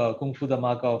 Kung Fu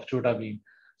Dhamaka of Chhota Bheem.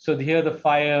 So here the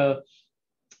fire,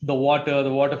 the water,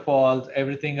 the waterfalls,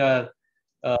 everything are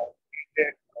uh,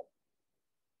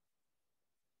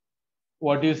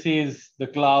 what you see is the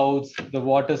clouds, the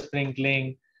water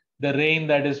sprinkling, the rain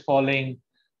that is falling,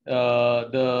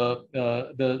 the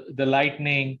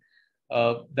lightning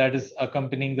that is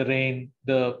accompanying the rain,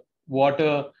 the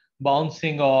water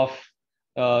bouncing off,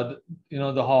 the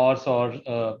horse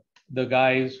or the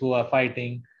guys who are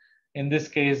fighting. In this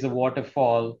case, the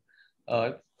waterfall.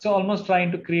 So almost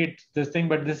trying to create this thing,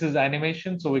 but this is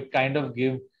animation, so we kind of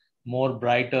give more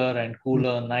brighter and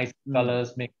cooler, nice Mm-hmm.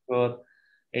 colors, make sure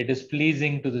it is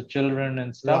pleasing to the children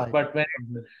and stuff. Right. But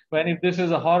Mm-hmm. when if this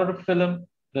is a horror film,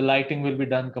 the lighting will be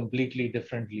done completely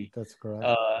differently, That's correct.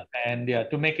 and yeah,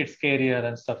 to make it scarier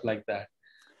and stuff like that.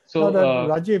 Now So that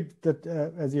Rajiv, that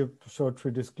as you showed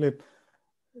through this clip,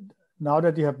 now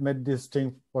that you have made this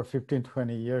thing for 15,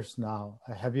 20 years now,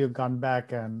 have you gone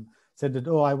back and said that,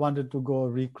 oh, I wanted to go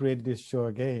recreate this show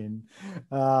again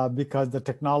because the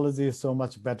technology is so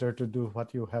much better to do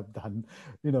what you have done,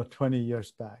 20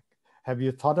 years back? Have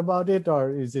you thought about it, or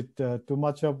is it too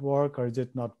much of work, or is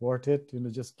it not worth it?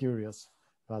 Just curious,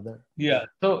 rather. Yeah,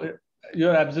 so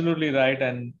you're absolutely right,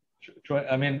 and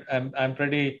I mean, I'm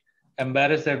pretty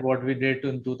embarrassed at what we did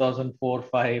in 2004,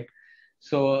 5.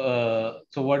 So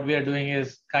what we are doing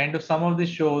is kind of some of the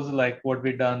shows like what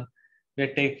we done,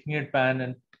 we're taking it pan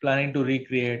and planning to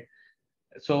recreate.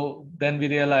 So then we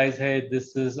realize, hey,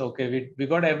 this is okay. We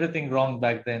got everything wrong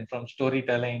back then, from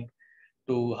storytelling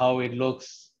to how it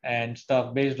looks and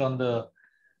stuff based on the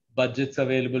budgets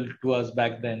available to us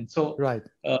back then. So Right.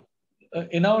 uh,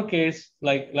 in our case,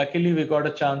 like luckily we got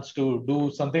a chance to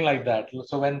do something like that.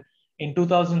 So when in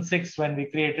 2006 when we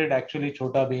created actually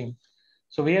Chhota Bheem,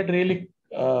 so we had really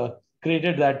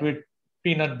created that with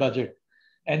peanut budget.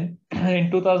 And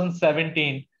in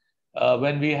 2017,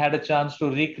 when we had a chance to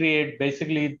recreate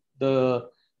basically the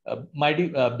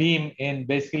mighty beam in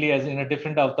basically as in a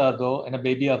different avatar though, in a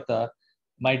baby avatar,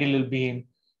 mighty little beam.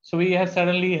 So we have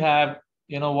suddenly have,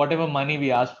 whatever money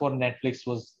we asked for, Netflix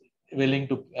was willing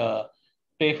to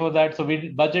pay for that. So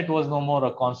budget was no more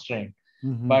a constraint,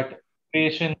 Mm-hmm. but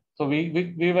creation. So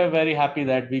we were very happy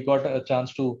that we got a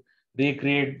chance to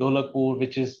recreate Dholakpur,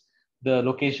 which is the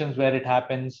locations where it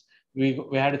happens. We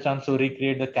had a chance to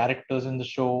recreate the characters in the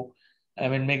show. I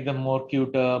mean, make them more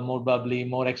cuter, more bubbly,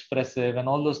 more expressive, and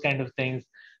all those kind of things.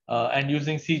 And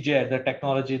using CGI, the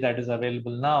technology that is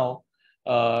available now,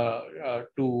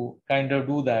 to kind of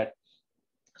do that.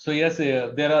 So yes,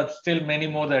 there are still many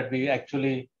more that we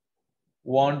actually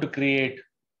want to create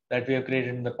that we have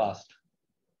created in the past.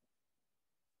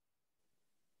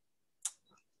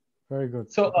 Very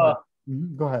good. So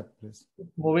Go ahead, please.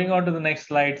 moving on to the next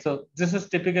slide. So this is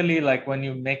typically like when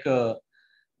you make a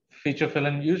feature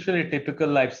film, usually a typical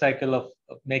life cycle of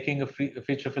making a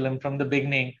feature film from the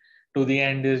beginning to the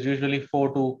end is usually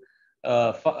 4 to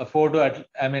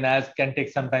I mean, as can take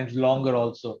sometimes longer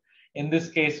also. In this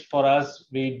case, for us,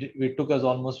 we took us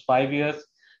almost 5 years.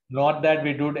 Not that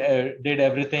we did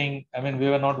everything. I mean, we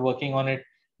were not working on it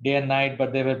day and night,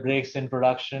 but there were breaks in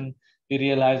production. We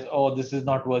realized, oh, this is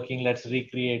not working. Let's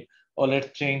recreate, or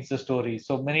let's change the story.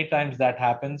 So many times that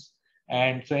happens.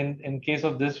 And so in case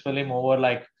of this film, over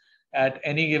like at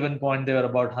any given point there were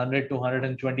about 100 to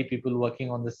 120 people working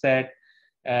on the set,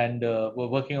 and were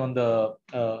working on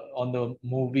the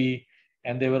movie.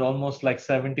 And there were almost like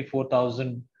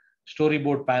 74,000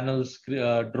 storyboard panels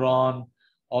drawn,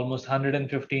 almost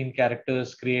 115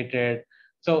 characters created.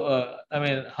 So I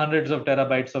mean, hundreds of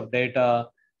terabytes of data.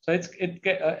 So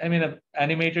I mean,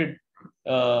 animated,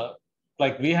 uh,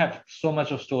 like we have so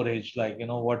much of storage, like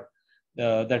what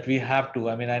that we have to.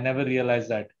 I mean, I never realized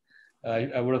that.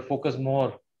 I would have focused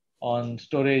more on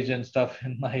storage and stuff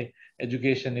in my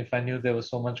education if I knew there was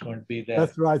so much going to be there.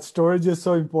 That's right. Storage is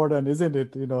so important, isn't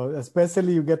it?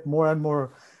 Especially you get more and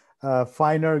more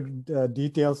finer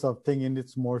details of thing in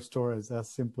its more storage. As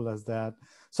simple as that.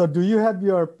 So, do you have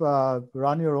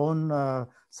run your own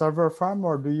server farm,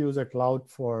 or do you use a cloud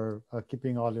for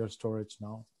keeping all your storage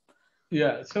now?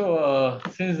 Yeah, so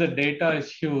since the data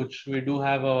is huge, we do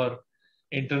have our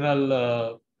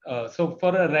internal. So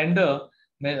for a render,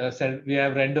 we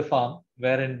have render farm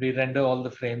wherein we render all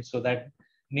the frames. So that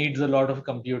needs a lot of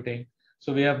computing.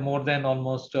 So we have more than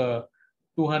almost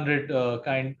 200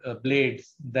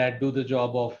 blades that do the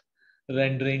job of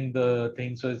rendering the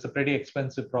thing. So it's a pretty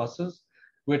expensive process.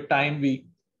 With time, we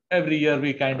every year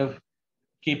we kind of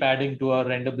keep adding to our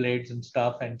render blades and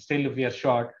stuff. And still, if we are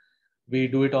short, we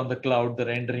do it on the cloud, the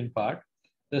rendering part.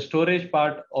 The storage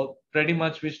part, pretty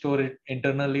much we store it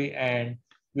internally, and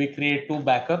we create 2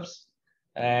 backups.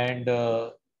 And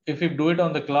if you do it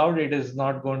on the cloud, it is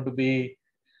not going to be,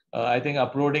 I think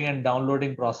uploading and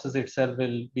downloading process itself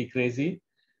will be crazy,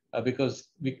 because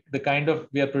we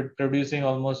are producing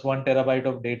almost 1 terabyte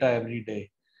of data every day.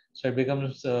 So it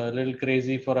becomes a little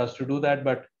crazy for us to do that.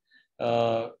 But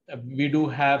uh, we do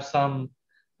have some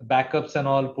backups and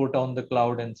all put on the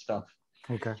cloud and stuff.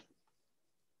 Okay.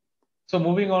 So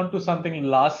moving on to something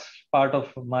last part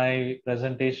of my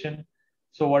presentation.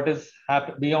 So what is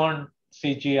beyond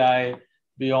CGI,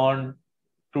 beyond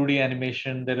 2D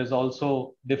animation, there is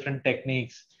also different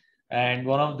techniques, and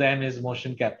one of them is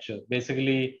motion capture.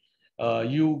 Basically,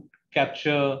 you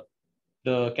capture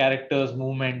the character's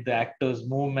movement, the actor's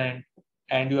movement,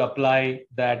 and you apply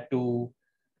that to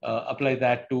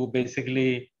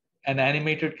basically an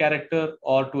animated character,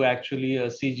 or to actually a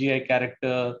CGI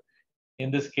character. In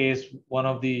this case, one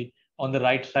of the on the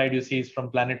right side you see is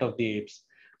from Planet of the Apes.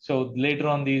 So later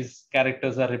on, these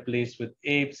characters are replaced with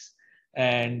apes,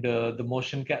 and the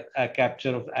motion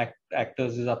capture of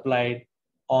actors is applied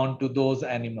onto those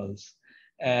animals.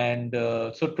 And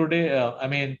so today, I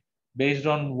mean, based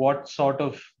on what sort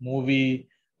of movie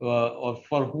or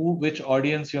for which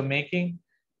audience you're making,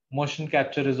 motion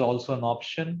capture is also an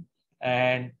option.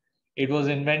 And it was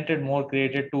invented, more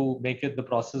created to make it the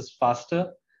process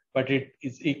faster, but it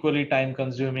is equally time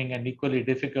consuming and equally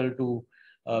difficult to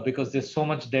because there's so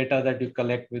much data that you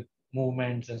collect with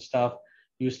movements and stuff.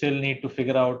 You still need to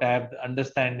figure out, have the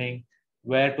understanding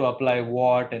where to apply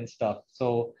what and stuff.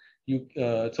 So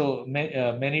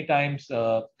many times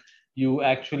you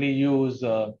actually use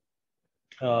uh,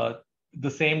 the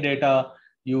same data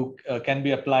you can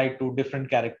be applied to different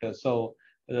characters. So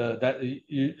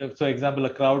so example, a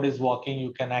crowd is walking,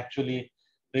 you can actually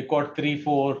record 3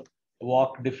 4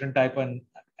 walk different type and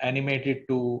animate it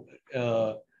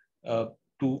uh, uh,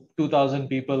 to 2000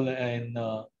 people, and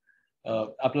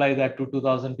apply that to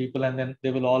 2000 people, and then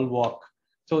they will all walk.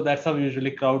 So that's how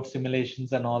usually crowd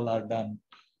simulations and all are done.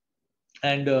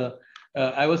 And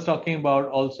I was talking about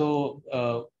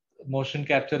also motion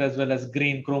capture as well as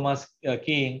green chroma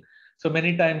keying. So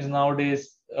many times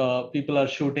nowadays, people are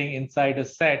shooting inside a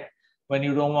set when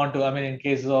you don't want to. I mean, in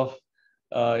cases of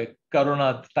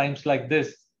Corona times like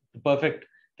this, the perfect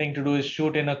thing to do is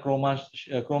shoot in a chroma.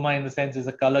 Chroma, in the sense, is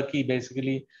a color key.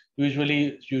 Basically,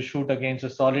 usually you shoot against a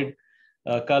solid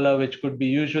color, which could be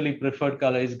usually preferred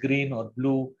color is green or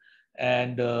blue.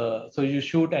 And so you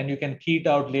shoot and you can key it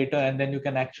out later, and then you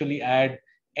can actually add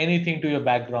anything to your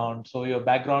background. So your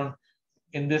background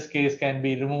in this case can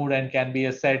be removed and can be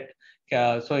a set.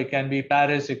 So it can be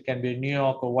Paris, it can be New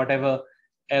York, or whatever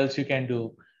else you can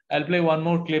do. I'll play one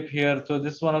more clip here. So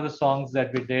this is one of the songs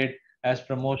that we did as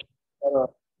promotions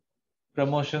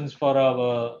for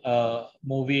our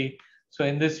movie. So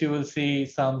in this, you will see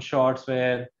some shots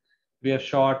where we have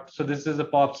shot. So this is a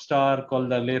pop star called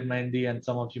Alir Mendi, and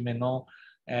some of you may know.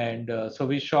 And so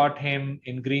we shot him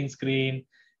in green screen,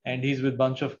 and he's with a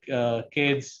bunch of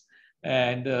kids.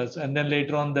 And then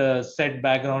later on, the set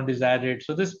background is added.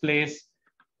 So this plays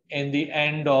in the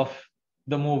end of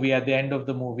the movie, at the end of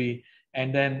the movie.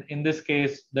 And then in this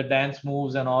case, the dance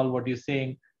moves and all what you're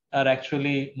seeing are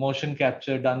actually motion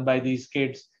capture done by these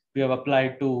kids. We have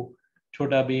applied to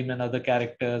Chhota Bheem and other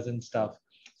characters and stuff.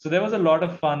 So there was a lot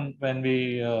of fun when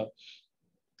we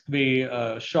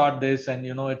shot this, and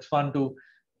it's fun to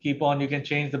keep on. You can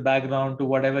change the background to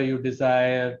whatever you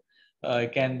desire. You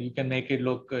can make it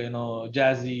look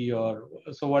jazzy, or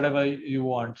so whatever you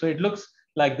want. So it looks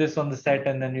like this on the set,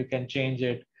 and then you can change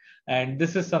it. And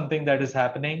this is something that is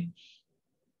happening.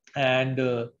 And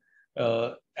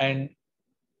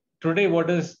today, what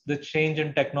is the change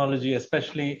in technology,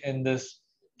 especially in this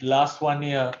last 1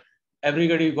 year?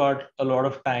 Everybody got a lot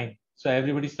of time, so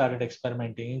everybody started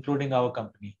experimenting, including our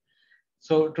company.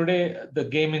 So today, the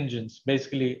game engines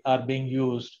basically are being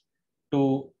used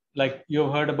to, like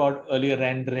you've heard about earlier,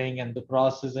 rendering and the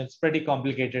process. It's pretty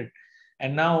complicated,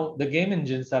 and now the game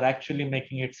engines are actually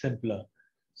making it simpler.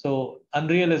 So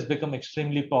Unreal has become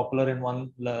extremely popular in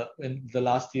the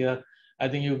last year. I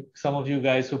think some of you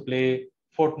guys who play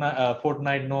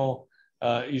Fortnite know,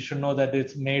 you should know that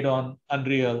it's made on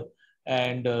Unreal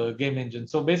and game engine.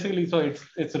 So basically, so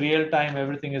it's real time.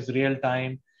 Everything is real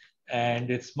time, and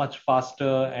it's much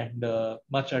faster and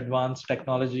much advanced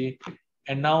technology.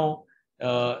 And now,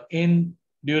 in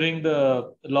during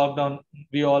the lockdown,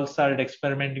 we all started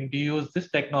experimenting to use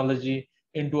this technology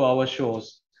into our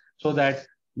shows, so that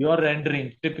your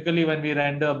rendering, typically when we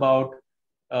render about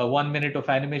 1 minute of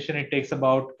animation, it takes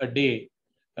about a day,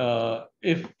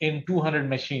 if in 200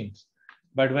 machines.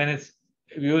 But when it's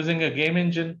using a game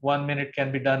engine, 1 minute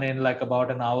can be done in like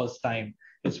about an hour's time.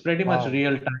 It's pretty much Wow.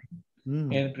 real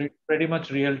time. In pretty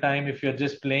much real time if you're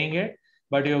just playing it,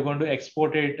 but you're going to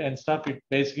export it and stuff. It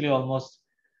basically almost,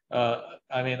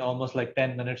 almost like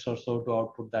 10 minutes or so to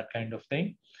output that kind of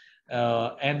thing.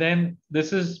 And then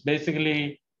this is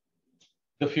basically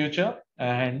the future.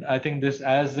 And I think this,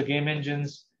 as the game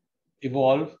engines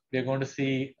evolve, we're going to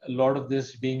see a lot of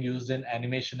this being used in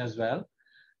animation as well.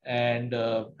 And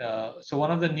so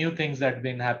one of the new things that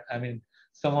been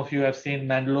some of you have seen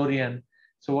Mandalorian.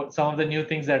 So some of the new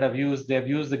things that they've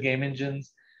used the game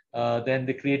engines. Then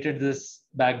they created this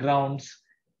backgrounds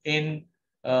in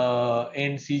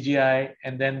in CGI,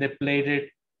 and then they played it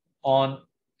on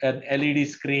an LED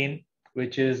screen,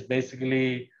 which is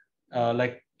basically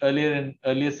like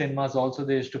earlier cinemas also,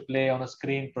 they used to play on a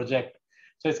screen project.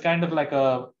 So it's kind of like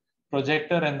a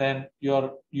projector, and then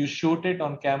you shoot it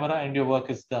on camera and your work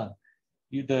is done.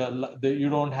 You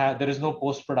don't have, there is no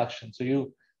post production, so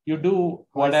you do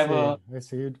I whatever. see. I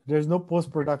see. There's no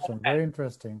post-production. Very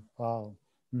interesting. Wow.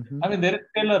 I mean, there is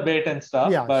still a bit and stuff,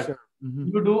 Yeah, but sure. Hmm.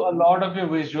 you do a lot of your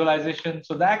visualization,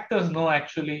 so the actors know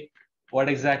actually what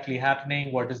exactly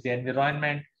happening, what is the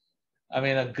environment. I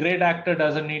mean, a great actor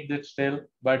doesn't need that still,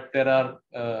 but there are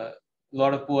a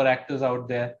lot of poor actors out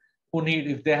there who need,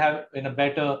 if they have in a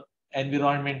better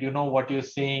environment, you know what you're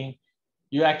seeing,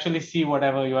 you actually see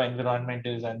whatever your environment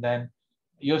is, and then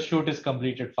your shoot is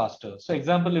completed faster. So,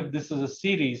 example, if this is a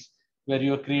series where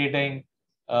you're creating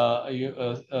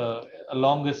a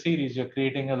longer series, you're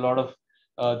creating a lot of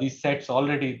these sets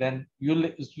already, then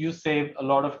you save a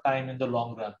lot of time in the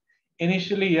long run.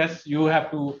 Initially, yes, you have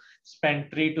to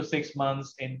spend 3 to 6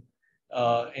 months in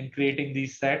creating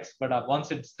these sets, but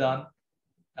once it's done,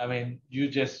 I mean,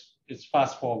 it's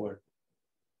fast forward.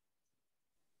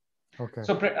 Okay.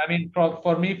 So, I mean,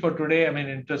 for me, for today, I mean,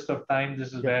 in interest of time,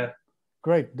 this is where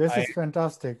Great. This is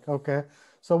fantastic. Okay.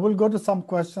 So we'll go to some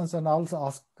questions, and I'll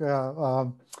ask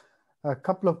a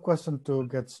couple of questions to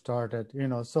get started.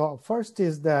 So first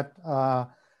is that,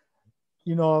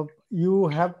 you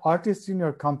have artists in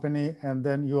your company, and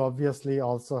then you obviously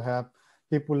also have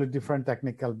people with different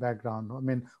technical background. I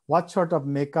mean, what sort of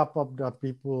makeup of the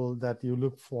people that you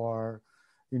look for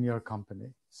in your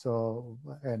company? So,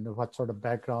 and what sort of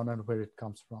background and where it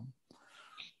comes from?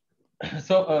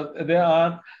 So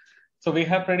so we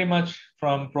have pretty much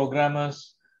from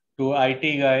programmers to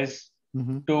IT guys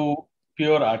to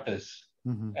pure artists.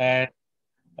 And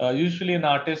usually an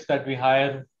artist that we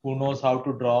hire who knows how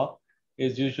to draw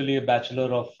is usually a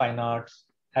bachelor of fine arts,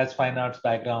 has fine arts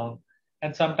background,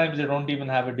 and sometimes they don't even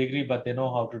have a degree, but they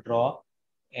know how to draw,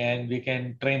 and we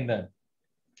can train them.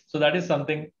 So that is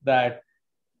something that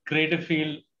creative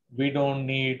field, we don't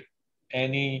need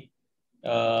any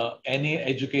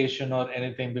education or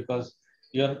anything, because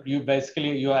you're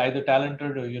either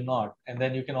talented or you're not, and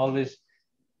then you can always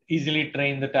easily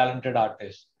train the talented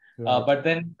artist. Right. But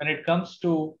then when it comes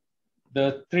to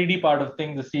the 3D part of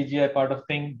thing, the CGI part of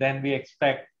thing, then we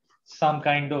expect some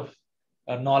kind of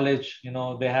knowledge.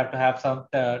 They have to have some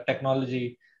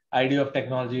technology, idea of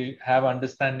technology, have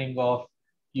understanding of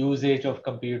usage of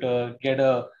computer, get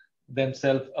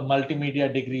themselves a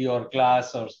multimedia degree or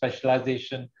class or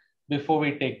specialization before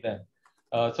we take them.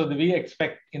 So we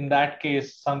expect in that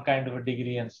case some kind of a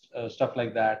degree and stuff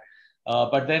like that.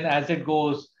 But then as it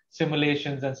goes,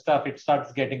 simulations and stuff, it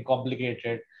starts getting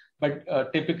complicated. But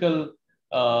typical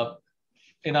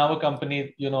in our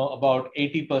company, about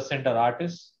 80% are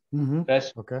artists.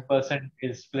 Rest percent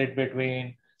is split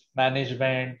between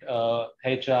management,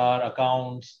 HR,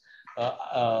 accounts,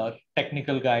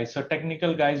 technical guys. So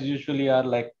technical guys usually are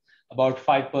like about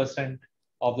 5%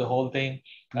 of the whole thing.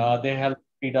 They help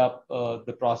speed up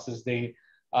the process. They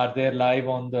are there live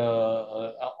on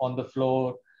the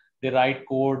floor. They write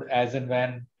code as and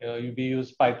when. We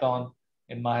use Python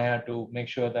in Maya to make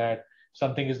sure that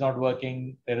something is not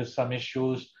working, there is some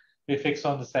issues, we fix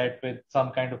on the set with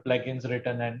some kind of plugins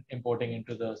written and importing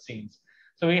into the scenes.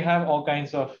 So we have all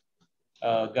kinds of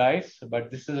guys, but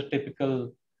this is a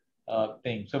typical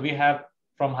thing. So we have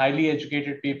from highly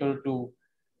educated people to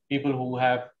people who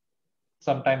have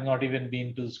sometimes not even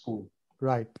been to school.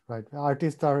 Right.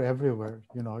 Artists are everywhere,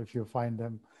 if you find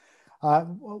them.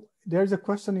 There's a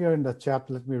question here in the chat.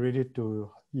 Let me read it to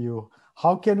you.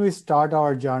 How can we start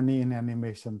our journey in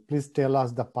animation? Please tell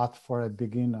us the path for a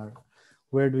beginner.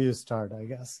 Where do you start, I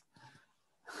guess?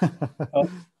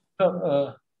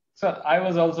 So I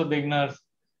was also beginner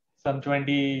some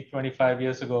 20, 25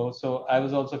 years ago. So I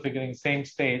was also figuring same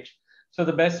stage. So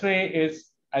the best way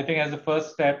is, I think, as a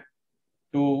first step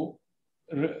to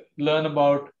learn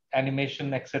about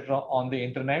animation, etc., on the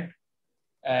internet.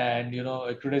 And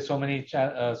today so many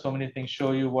things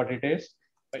show you what it is,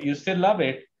 but you still love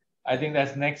it. I think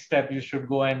that's next step. You should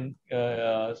go and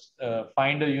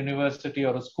find a university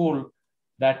or a school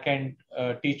that can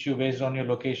teach you based on your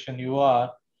location you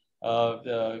are.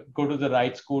 Go to the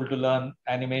right school to learn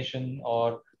animation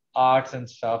or arts and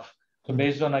stuff. So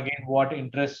based on, again, what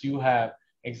interests you have.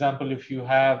 Example, if you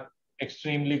have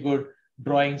extremely good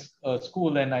drawing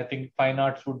school, then I think fine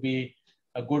arts would be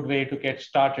a good way to get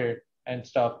started and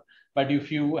stuff. But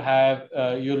if you have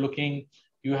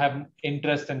you have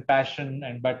interest and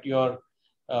passion, but you're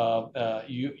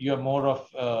more of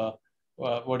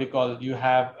what do you call, you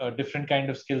have a different kind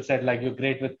of skill set, like you're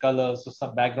great with colors or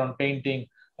some background painting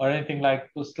or anything,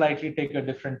 like to slightly take a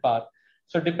different path.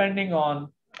 So depending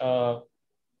on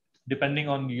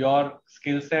your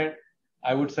skill set,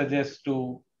 I would suggest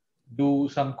to do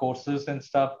some courses and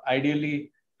stuff.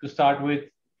 Ideally, to start with,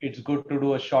 it's good to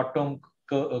do a short-term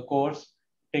course,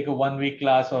 take a 1-week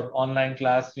class or online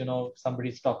class.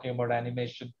 Somebody's talking about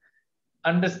animation.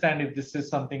 Understand if this is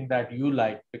something that you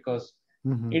like, because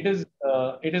it is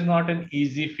not an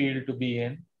easy field to be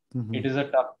in. It is a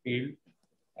tough field,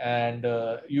 and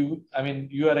you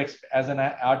are as an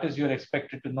artist, you're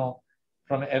expected to know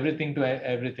from everything to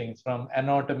everything, from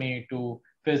anatomy to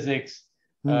physics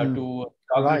Mm-hmm. to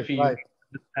Right, geography. You right. need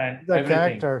to understand The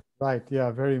everything. character, right?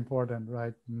 Yeah, very important,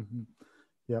 right? Mm-hmm.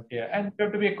 Yep. Yeah, and you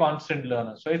have to be a constant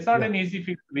learner. So it's not Yeah. an easy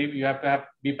field to be. You have to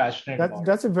be passionate about it.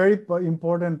 That's a very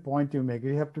important point you make.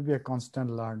 You have to be a constant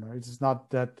learner. It's not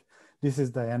that this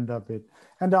is the end of it.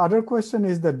 And the other question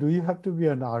is that do you have to be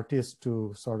an artist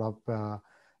to sort of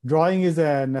drawing is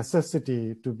a necessity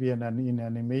to be in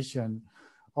animation,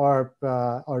 or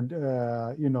or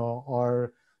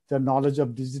the knowledge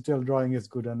of digital drawing is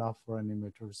good enough for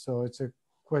animators. So it's a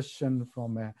question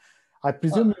from a. I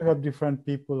presume you have different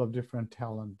people of different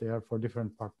talent there for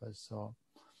different purpose. So.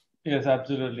 Yes,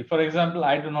 absolutely. For example,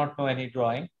 I do not know any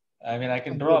drawing. I mean, I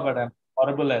can draw, Good. but I'm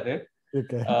horrible at it.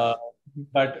 Okay. Uh,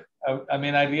 but I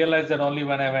mean, I realized that only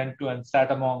when I went to and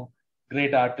sat among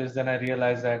great artists, then I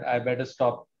realized that I better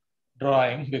stop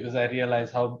drawing because I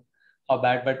realized how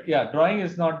bad. But yeah, drawing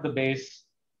is not the base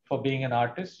for being an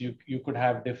artist. You could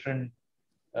have different.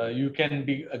 You can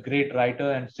be a great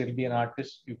writer and still be an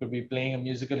artist. You could be playing a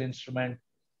musical instrument,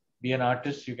 be an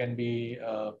artist. You can be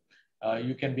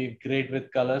great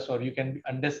with colors, or you can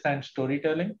understand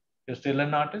storytelling. You're still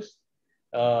an artist.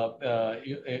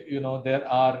 There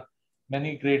are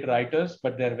many great writers,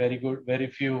 but they're very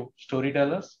few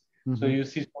storytellers. So Mm-hmm. you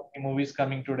see so many movies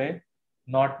coming today,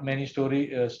 not many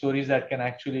stories that can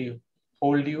actually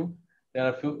hold you. There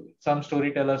are some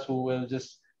storytellers who will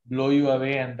just blow you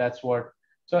away, and that's what.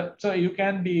 So you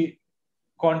can be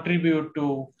contribute to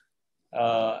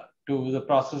the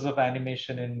process of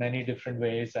animation in many different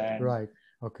ways, and Right.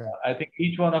 Okay. I think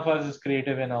each one of us is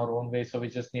creative in our own way, so we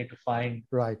just need to find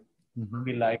Right. what Mm-hmm.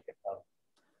 we like and love.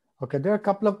 Okay. There are a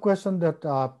couple of questions that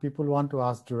people want to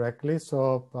ask directly. So,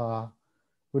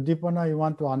 Udipana, you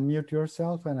want to unmute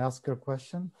yourself and ask your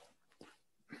question?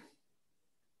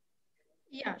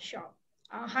 Yeah, sure.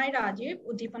 Hi, Rajiv.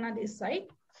 Udipana this side.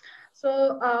 So,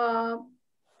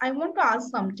 I want to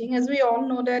ask something. As we all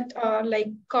know that, like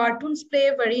cartoons play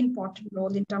a very important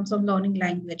role in terms of learning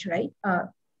language, right?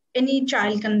 Any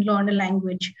child can learn a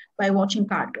language by watching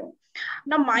cartoon.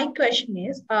 Now, my question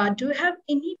is, do you have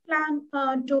any plan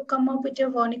to come up with a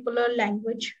vernacular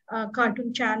language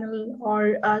cartoon channel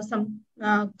or some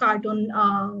cartoon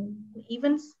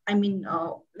events? I mean,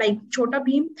 like Chhota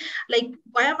Bheem. Like,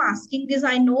 why I'm asking this,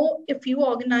 I know a few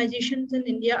organizations in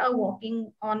India are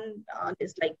working on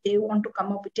this. Like, they want to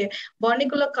come up with a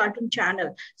vernacular cartoon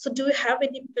channel. So, do you have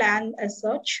any plan as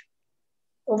such?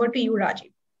 Over to you,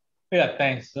 Rajiv. Yeah,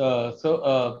 thanks.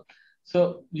 So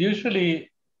usually,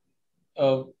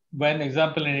 uh, when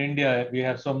example in India we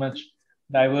have so much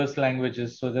diverse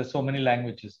languages, so there's so many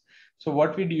languages. So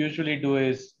what we usually do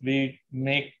is we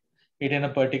make it in a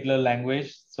particular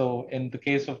language. So in the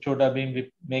case of Chhota Bheem,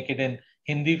 we make it in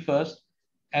Hindi first,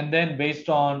 and then based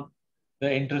on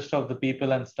the interest of the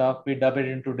people and stuff, we dub it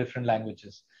into different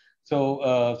languages.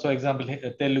 So example,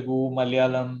 Telugu,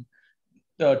 Malayalam,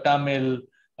 Tamil,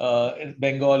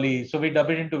 Bengali. So we dub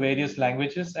it into various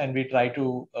languages, and we try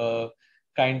to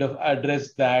kind of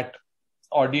address that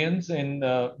audience in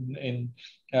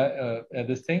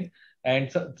this thing.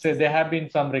 And so there have been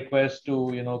some requests to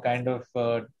kind of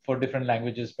for different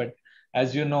languages, but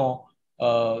as you know,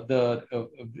 the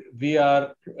we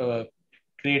are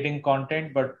creating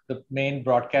content, but the main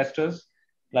broadcasters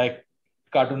like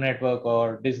Cartoon Network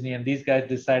or Disney and these guys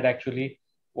decide actually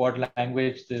what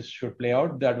language this should play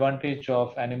out. The advantage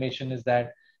of animation is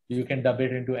that you can dub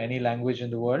it into any language in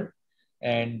the world,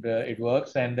 and it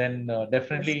works. And then Yes,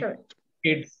 definitely correct.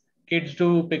 kids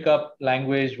do pick up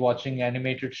language watching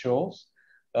animated shows.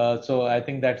 So I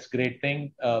think that's a great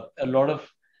thing. A lot of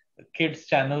kids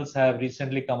channels have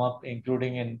recently come up,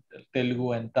 including in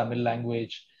Telugu and Tamil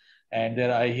language, and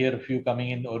there I hear a few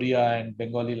coming in Oriya and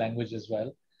Bengali language as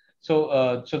well. So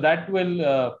that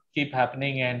will keep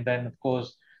happening, and then of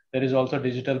course there is also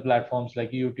digital platforms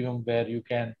like YouTube where you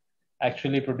can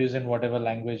actually produce in whatever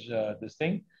language this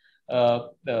thing.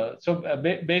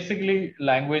 Basically,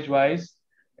 language wise,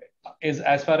 is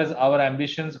as far as our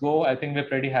ambitions go, I think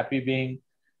we're pretty happy being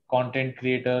content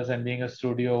creators and being a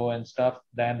studio and stuff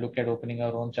than look at opening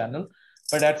our own channel.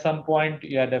 But at some point,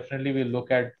 yeah, definitely we'll look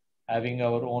at having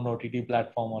our own OTT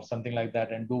platform or something like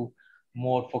that and do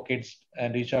more for kids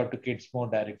and reach out to kids more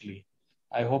directly.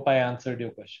 I hope I answered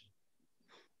your question.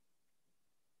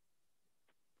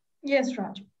 Yes,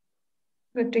 Rajiv.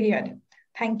 Good to hear.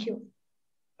 Thank you.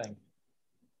 Thank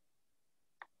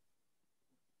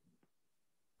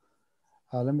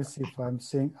you. Let me see if I'm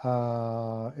seeing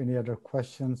any other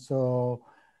questions. So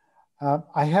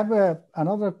I have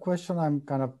another question I'm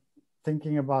kind of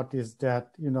thinking about is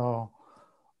that,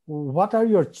 what are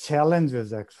your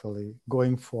challenges actually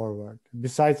going forward,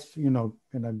 besides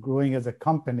growing as a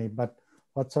company, but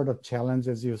what sort of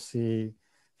challenges you see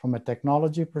from a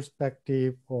technology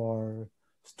perspective or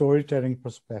storytelling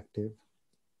perspective?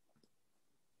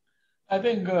 I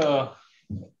think,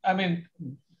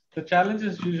 the challenge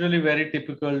is usually very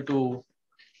typical to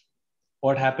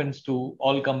what happens to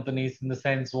all companies, in the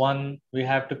sense, one, we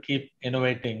have to keep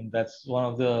innovating. That's one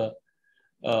of the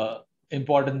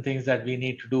important things that we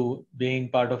need to do, being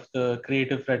part of the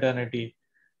creative fraternity.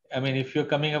 I mean, if you're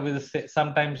coming up with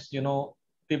sometimes,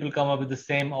 people come up with the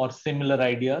same or similar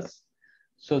ideas.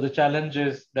 So the challenge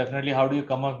is definitely, how do you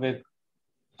come up with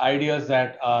ideas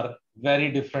that are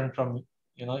very different from,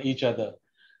 each other.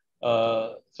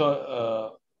 Uh, so, uh,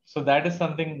 so that is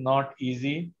something not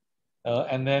easy.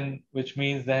 And then, which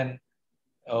means then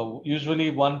usually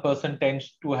one person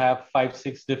tends to have 5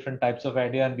 6 different types of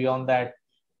idea, and beyond that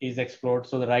is explored.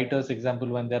 So the writers, example,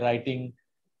 when they're writing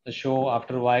the show,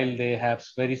 after a while they have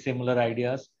very similar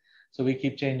ideas, so we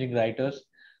keep changing writers.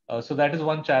 So that is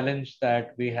one challenge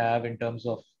that we have in terms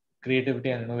of creativity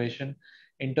and innovation.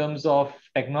 In terms of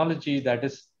technology, that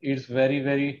is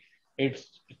very,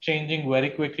 it's changing very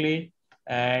quickly,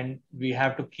 and we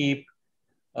have to keep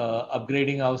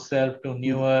upgrading ourselves to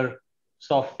newer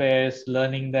softwares,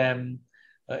 learning them.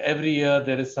 Every year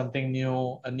there is something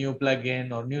new, a new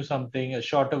plugin or new something, a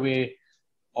shorter way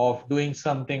of doing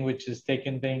something which is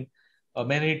taken thing.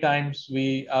 Many times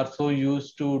we are so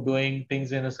used to doing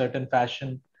things in a certain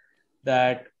fashion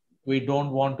that we don't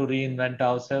want to reinvent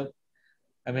ourselves.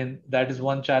 I mean, that is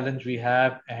one challenge we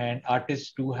have, and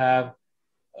artists do have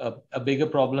a bigger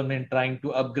problem in trying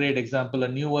to upgrade. Example, a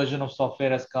new version of software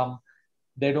has come,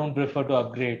 they don't prefer to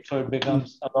upgrade. So it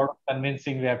becomes a lot of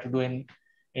convincing we have to do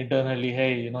internally.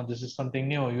 Hey, this is something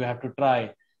new, you have to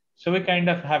try. So we kind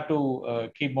of have to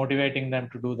keep motivating them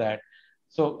to do that.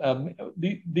 So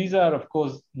these are, of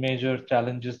course, major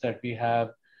challenges that we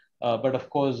have. But of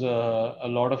course, a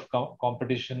lot of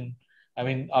competition. I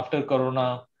mean, after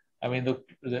Corona, I mean,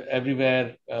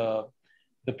 everywhere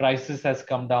the prices has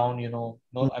come down. No,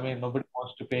 I mean, nobody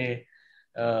wants to pay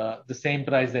the same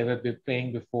price they were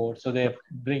paying before. So they're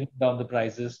bringing down the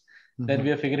prices. Then we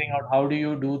are figuring out how do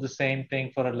you do the same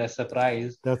thing for a lesser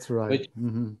price. That's right. Which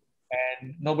and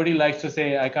nobody likes to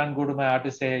say, I can't go to my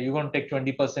artist say, you're going to take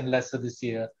 20% lesser this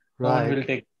year. Right. No one will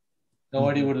take.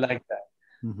 Nobody would like that.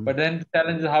 But then the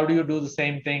challenge is, how do you do the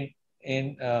same thing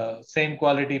in same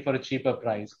quality for a cheaper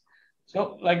price?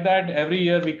 So like that, every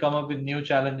year we come up with new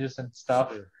challenges and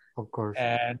stuff. Sure. Of course.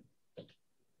 And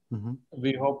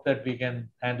we hope that we can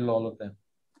handle all of them.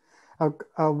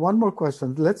 One more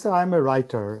question. Let's say I'm a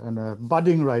writer and a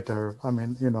budding writer. I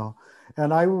mean,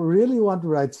 and I really want to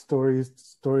write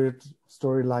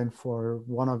storyline for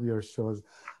one of your shows.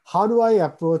 How do I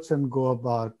approach and go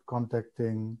about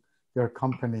contacting your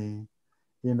company?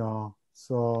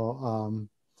 So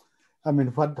I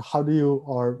mean, how do you,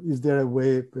 or is there a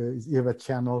way, you have a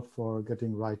channel for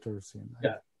getting writers in?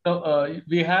 Yeah. So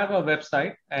we have a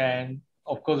website, and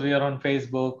of course we are on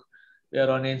Facebook, we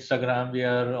are on Instagram, we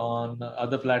are on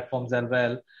other platforms as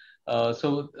well.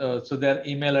 So their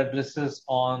email addresses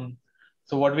on.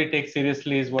 So what we take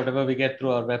seriously is whatever we get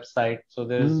through our website. So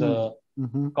there's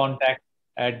contact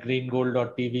at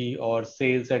greengold.tv or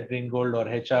sales at greengold or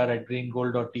HR at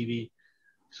greengold.tv.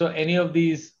 So any of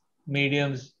these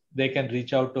mediums, they can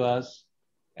reach out to us,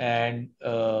 and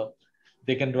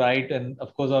they can write. And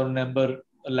of course, our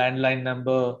landline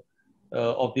number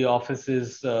of the office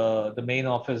is the main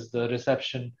office, the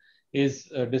reception is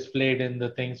displayed in the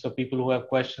thing. So people who have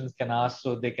questions can ask,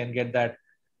 so they can get that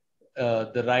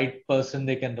the right person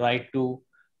they can write to.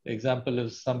 Example,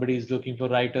 if somebody is looking for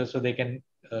writers, so they can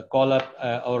call up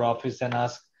our office and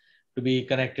ask to be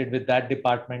connected with that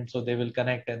department. So they will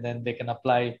connect, and then they can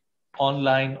apply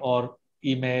online or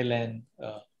email, and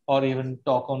or even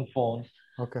talk on phone.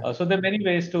 Okay. So there are many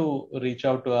ways to reach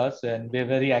out to us, and we're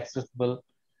very accessible.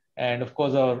 And of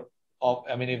course,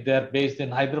 if they're based in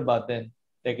Hyderabad, then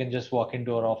they can just walk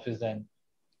into our office and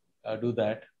do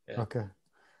that. Yeah. Okay.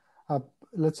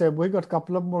 Let's say we got a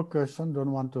couple of more questions.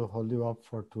 Don't want to hold you up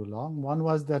for too long. One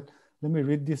was that, let me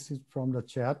read this from the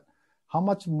chat. How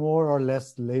much more or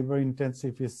less labor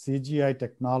intensive is CGI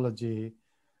technology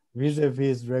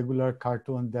vis-a-vis regular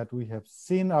cartoon that we have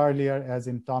seen earlier, as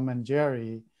in Tom and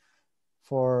Jerry,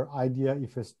 for idea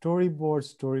if a storyboard,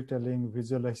 storytelling,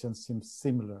 visualization seems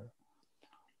similar?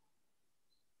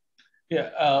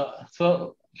 Yeah,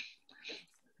 so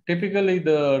typically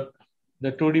the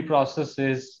 2D process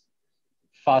is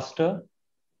faster,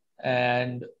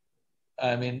 and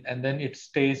then it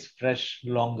stays fresh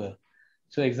longer.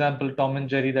 So example, Tom and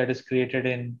Jerry, that is created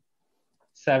in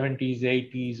 70s,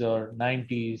 80s, or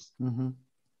 90s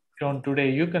shown today,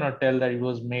 you cannot tell that it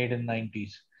was made in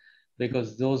 90s,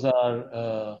 because those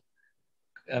are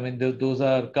those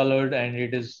are colored, and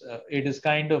it is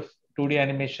kind of 2D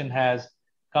animation has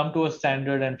come to a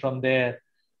standard, and from there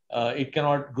it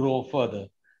cannot grow further.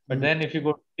 But then if you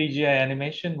go to CGI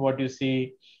animation, what you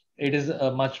see, it is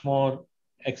a much more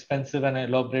expensive and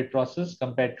elaborate process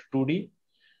compared to 2D.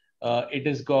 It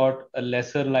has got a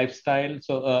lesser lifestyle,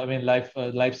 so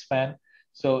lifespan.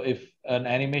 So if an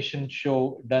animation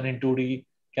show done in 2D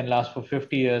can last for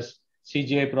 50 years,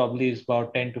 CGI probably is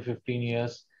about 10 to 15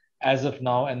 years as of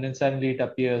now, and then suddenly it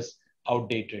appears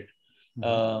outdated.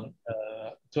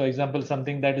 So example,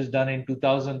 something that is done in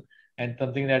 2000 and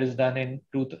something that is done in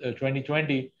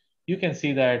 2020, you can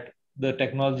see that the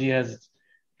technology has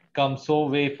come so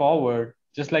way forward.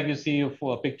 Just like you see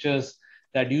for pictures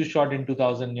that you shot in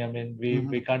 2000, I mean,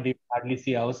 we can't even hardly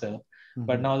see ourselves.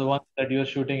 But now the ones that you're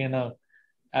shooting in a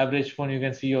average phone, you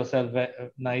can see yourself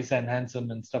nice and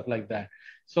handsome and stuff like that.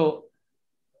 So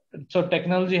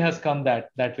technology has come that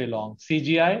way long.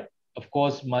 CGI, of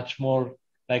course, much more.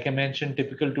 Like I mentioned,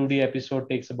 typical 2D episode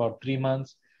takes about 3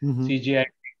 months. CGI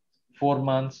 4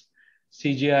 months.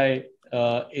 CGI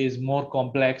is more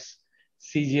complex.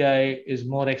 CGI is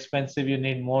more expensive. You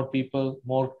need more people,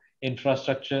 more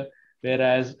infrastructure,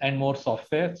 whereas and more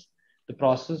softwares, the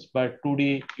process. But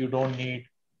 2D, you don't need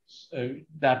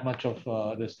that much of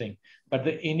this thing. But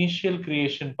the initial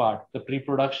creation part, the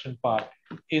pre-production part,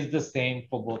 is the same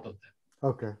for both of them.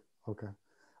 Okay.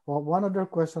 Well, one other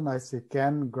question I see: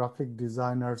 can graphic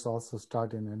designers also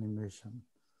start in animation?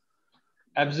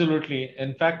 Absolutely.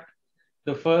 In fact,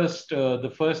 the first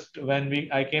when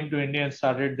I came to India and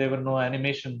started, there were no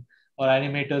animation or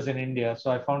animators in India. So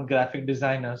I found graphic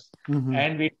designers,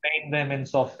 and we trained them in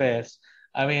softwares.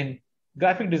 I mean,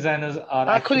 graphic designers are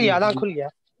actually. आधा खुल गया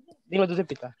देखो तुझे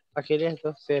पिता अकेले हैं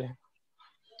तो शेर है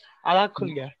आधा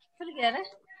खुल गया रे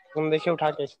तुम देखिए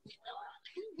उठा के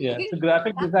Yeah, so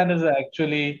graphic designers are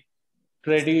actually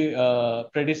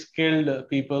pretty skilled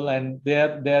people, and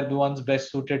they're the ones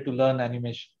best suited to learn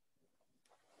animation.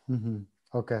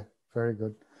 Okay, very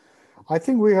good. I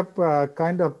think we have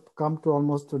kind of come to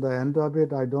almost to the end of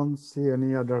it. I don't see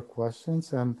any other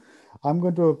questions, and I'm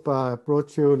going to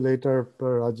approach you later,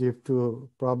 Rajiv, to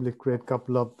probably create a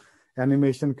couple of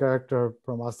animation character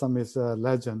from Assamese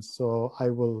legends. So I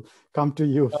will come to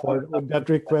you for that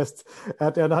request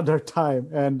at another time.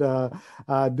 And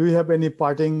do you have any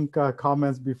parting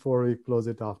comments before we close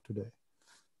it off today?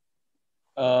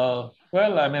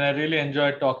 Well, I mean, I really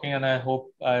enjoyed talking, and I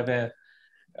hope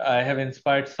I have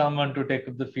inspired someone to take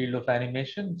up the field of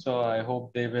animation. So I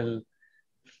hope they will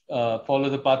follow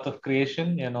the path of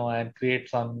creation, and create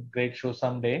some great show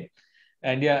someday.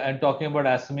 And yeah, and talking about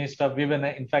Assamese stuff, we've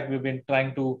been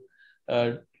trying to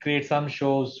create some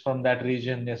shows from that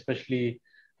region, especially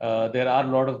there are a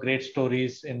lot of great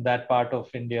stories in that part of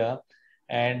India.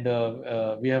 And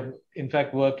we have, in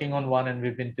fact, working on one, and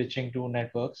we've been pitching to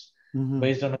networks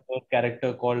based on a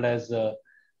character called as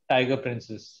Tiger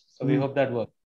Princess. So we hope that works.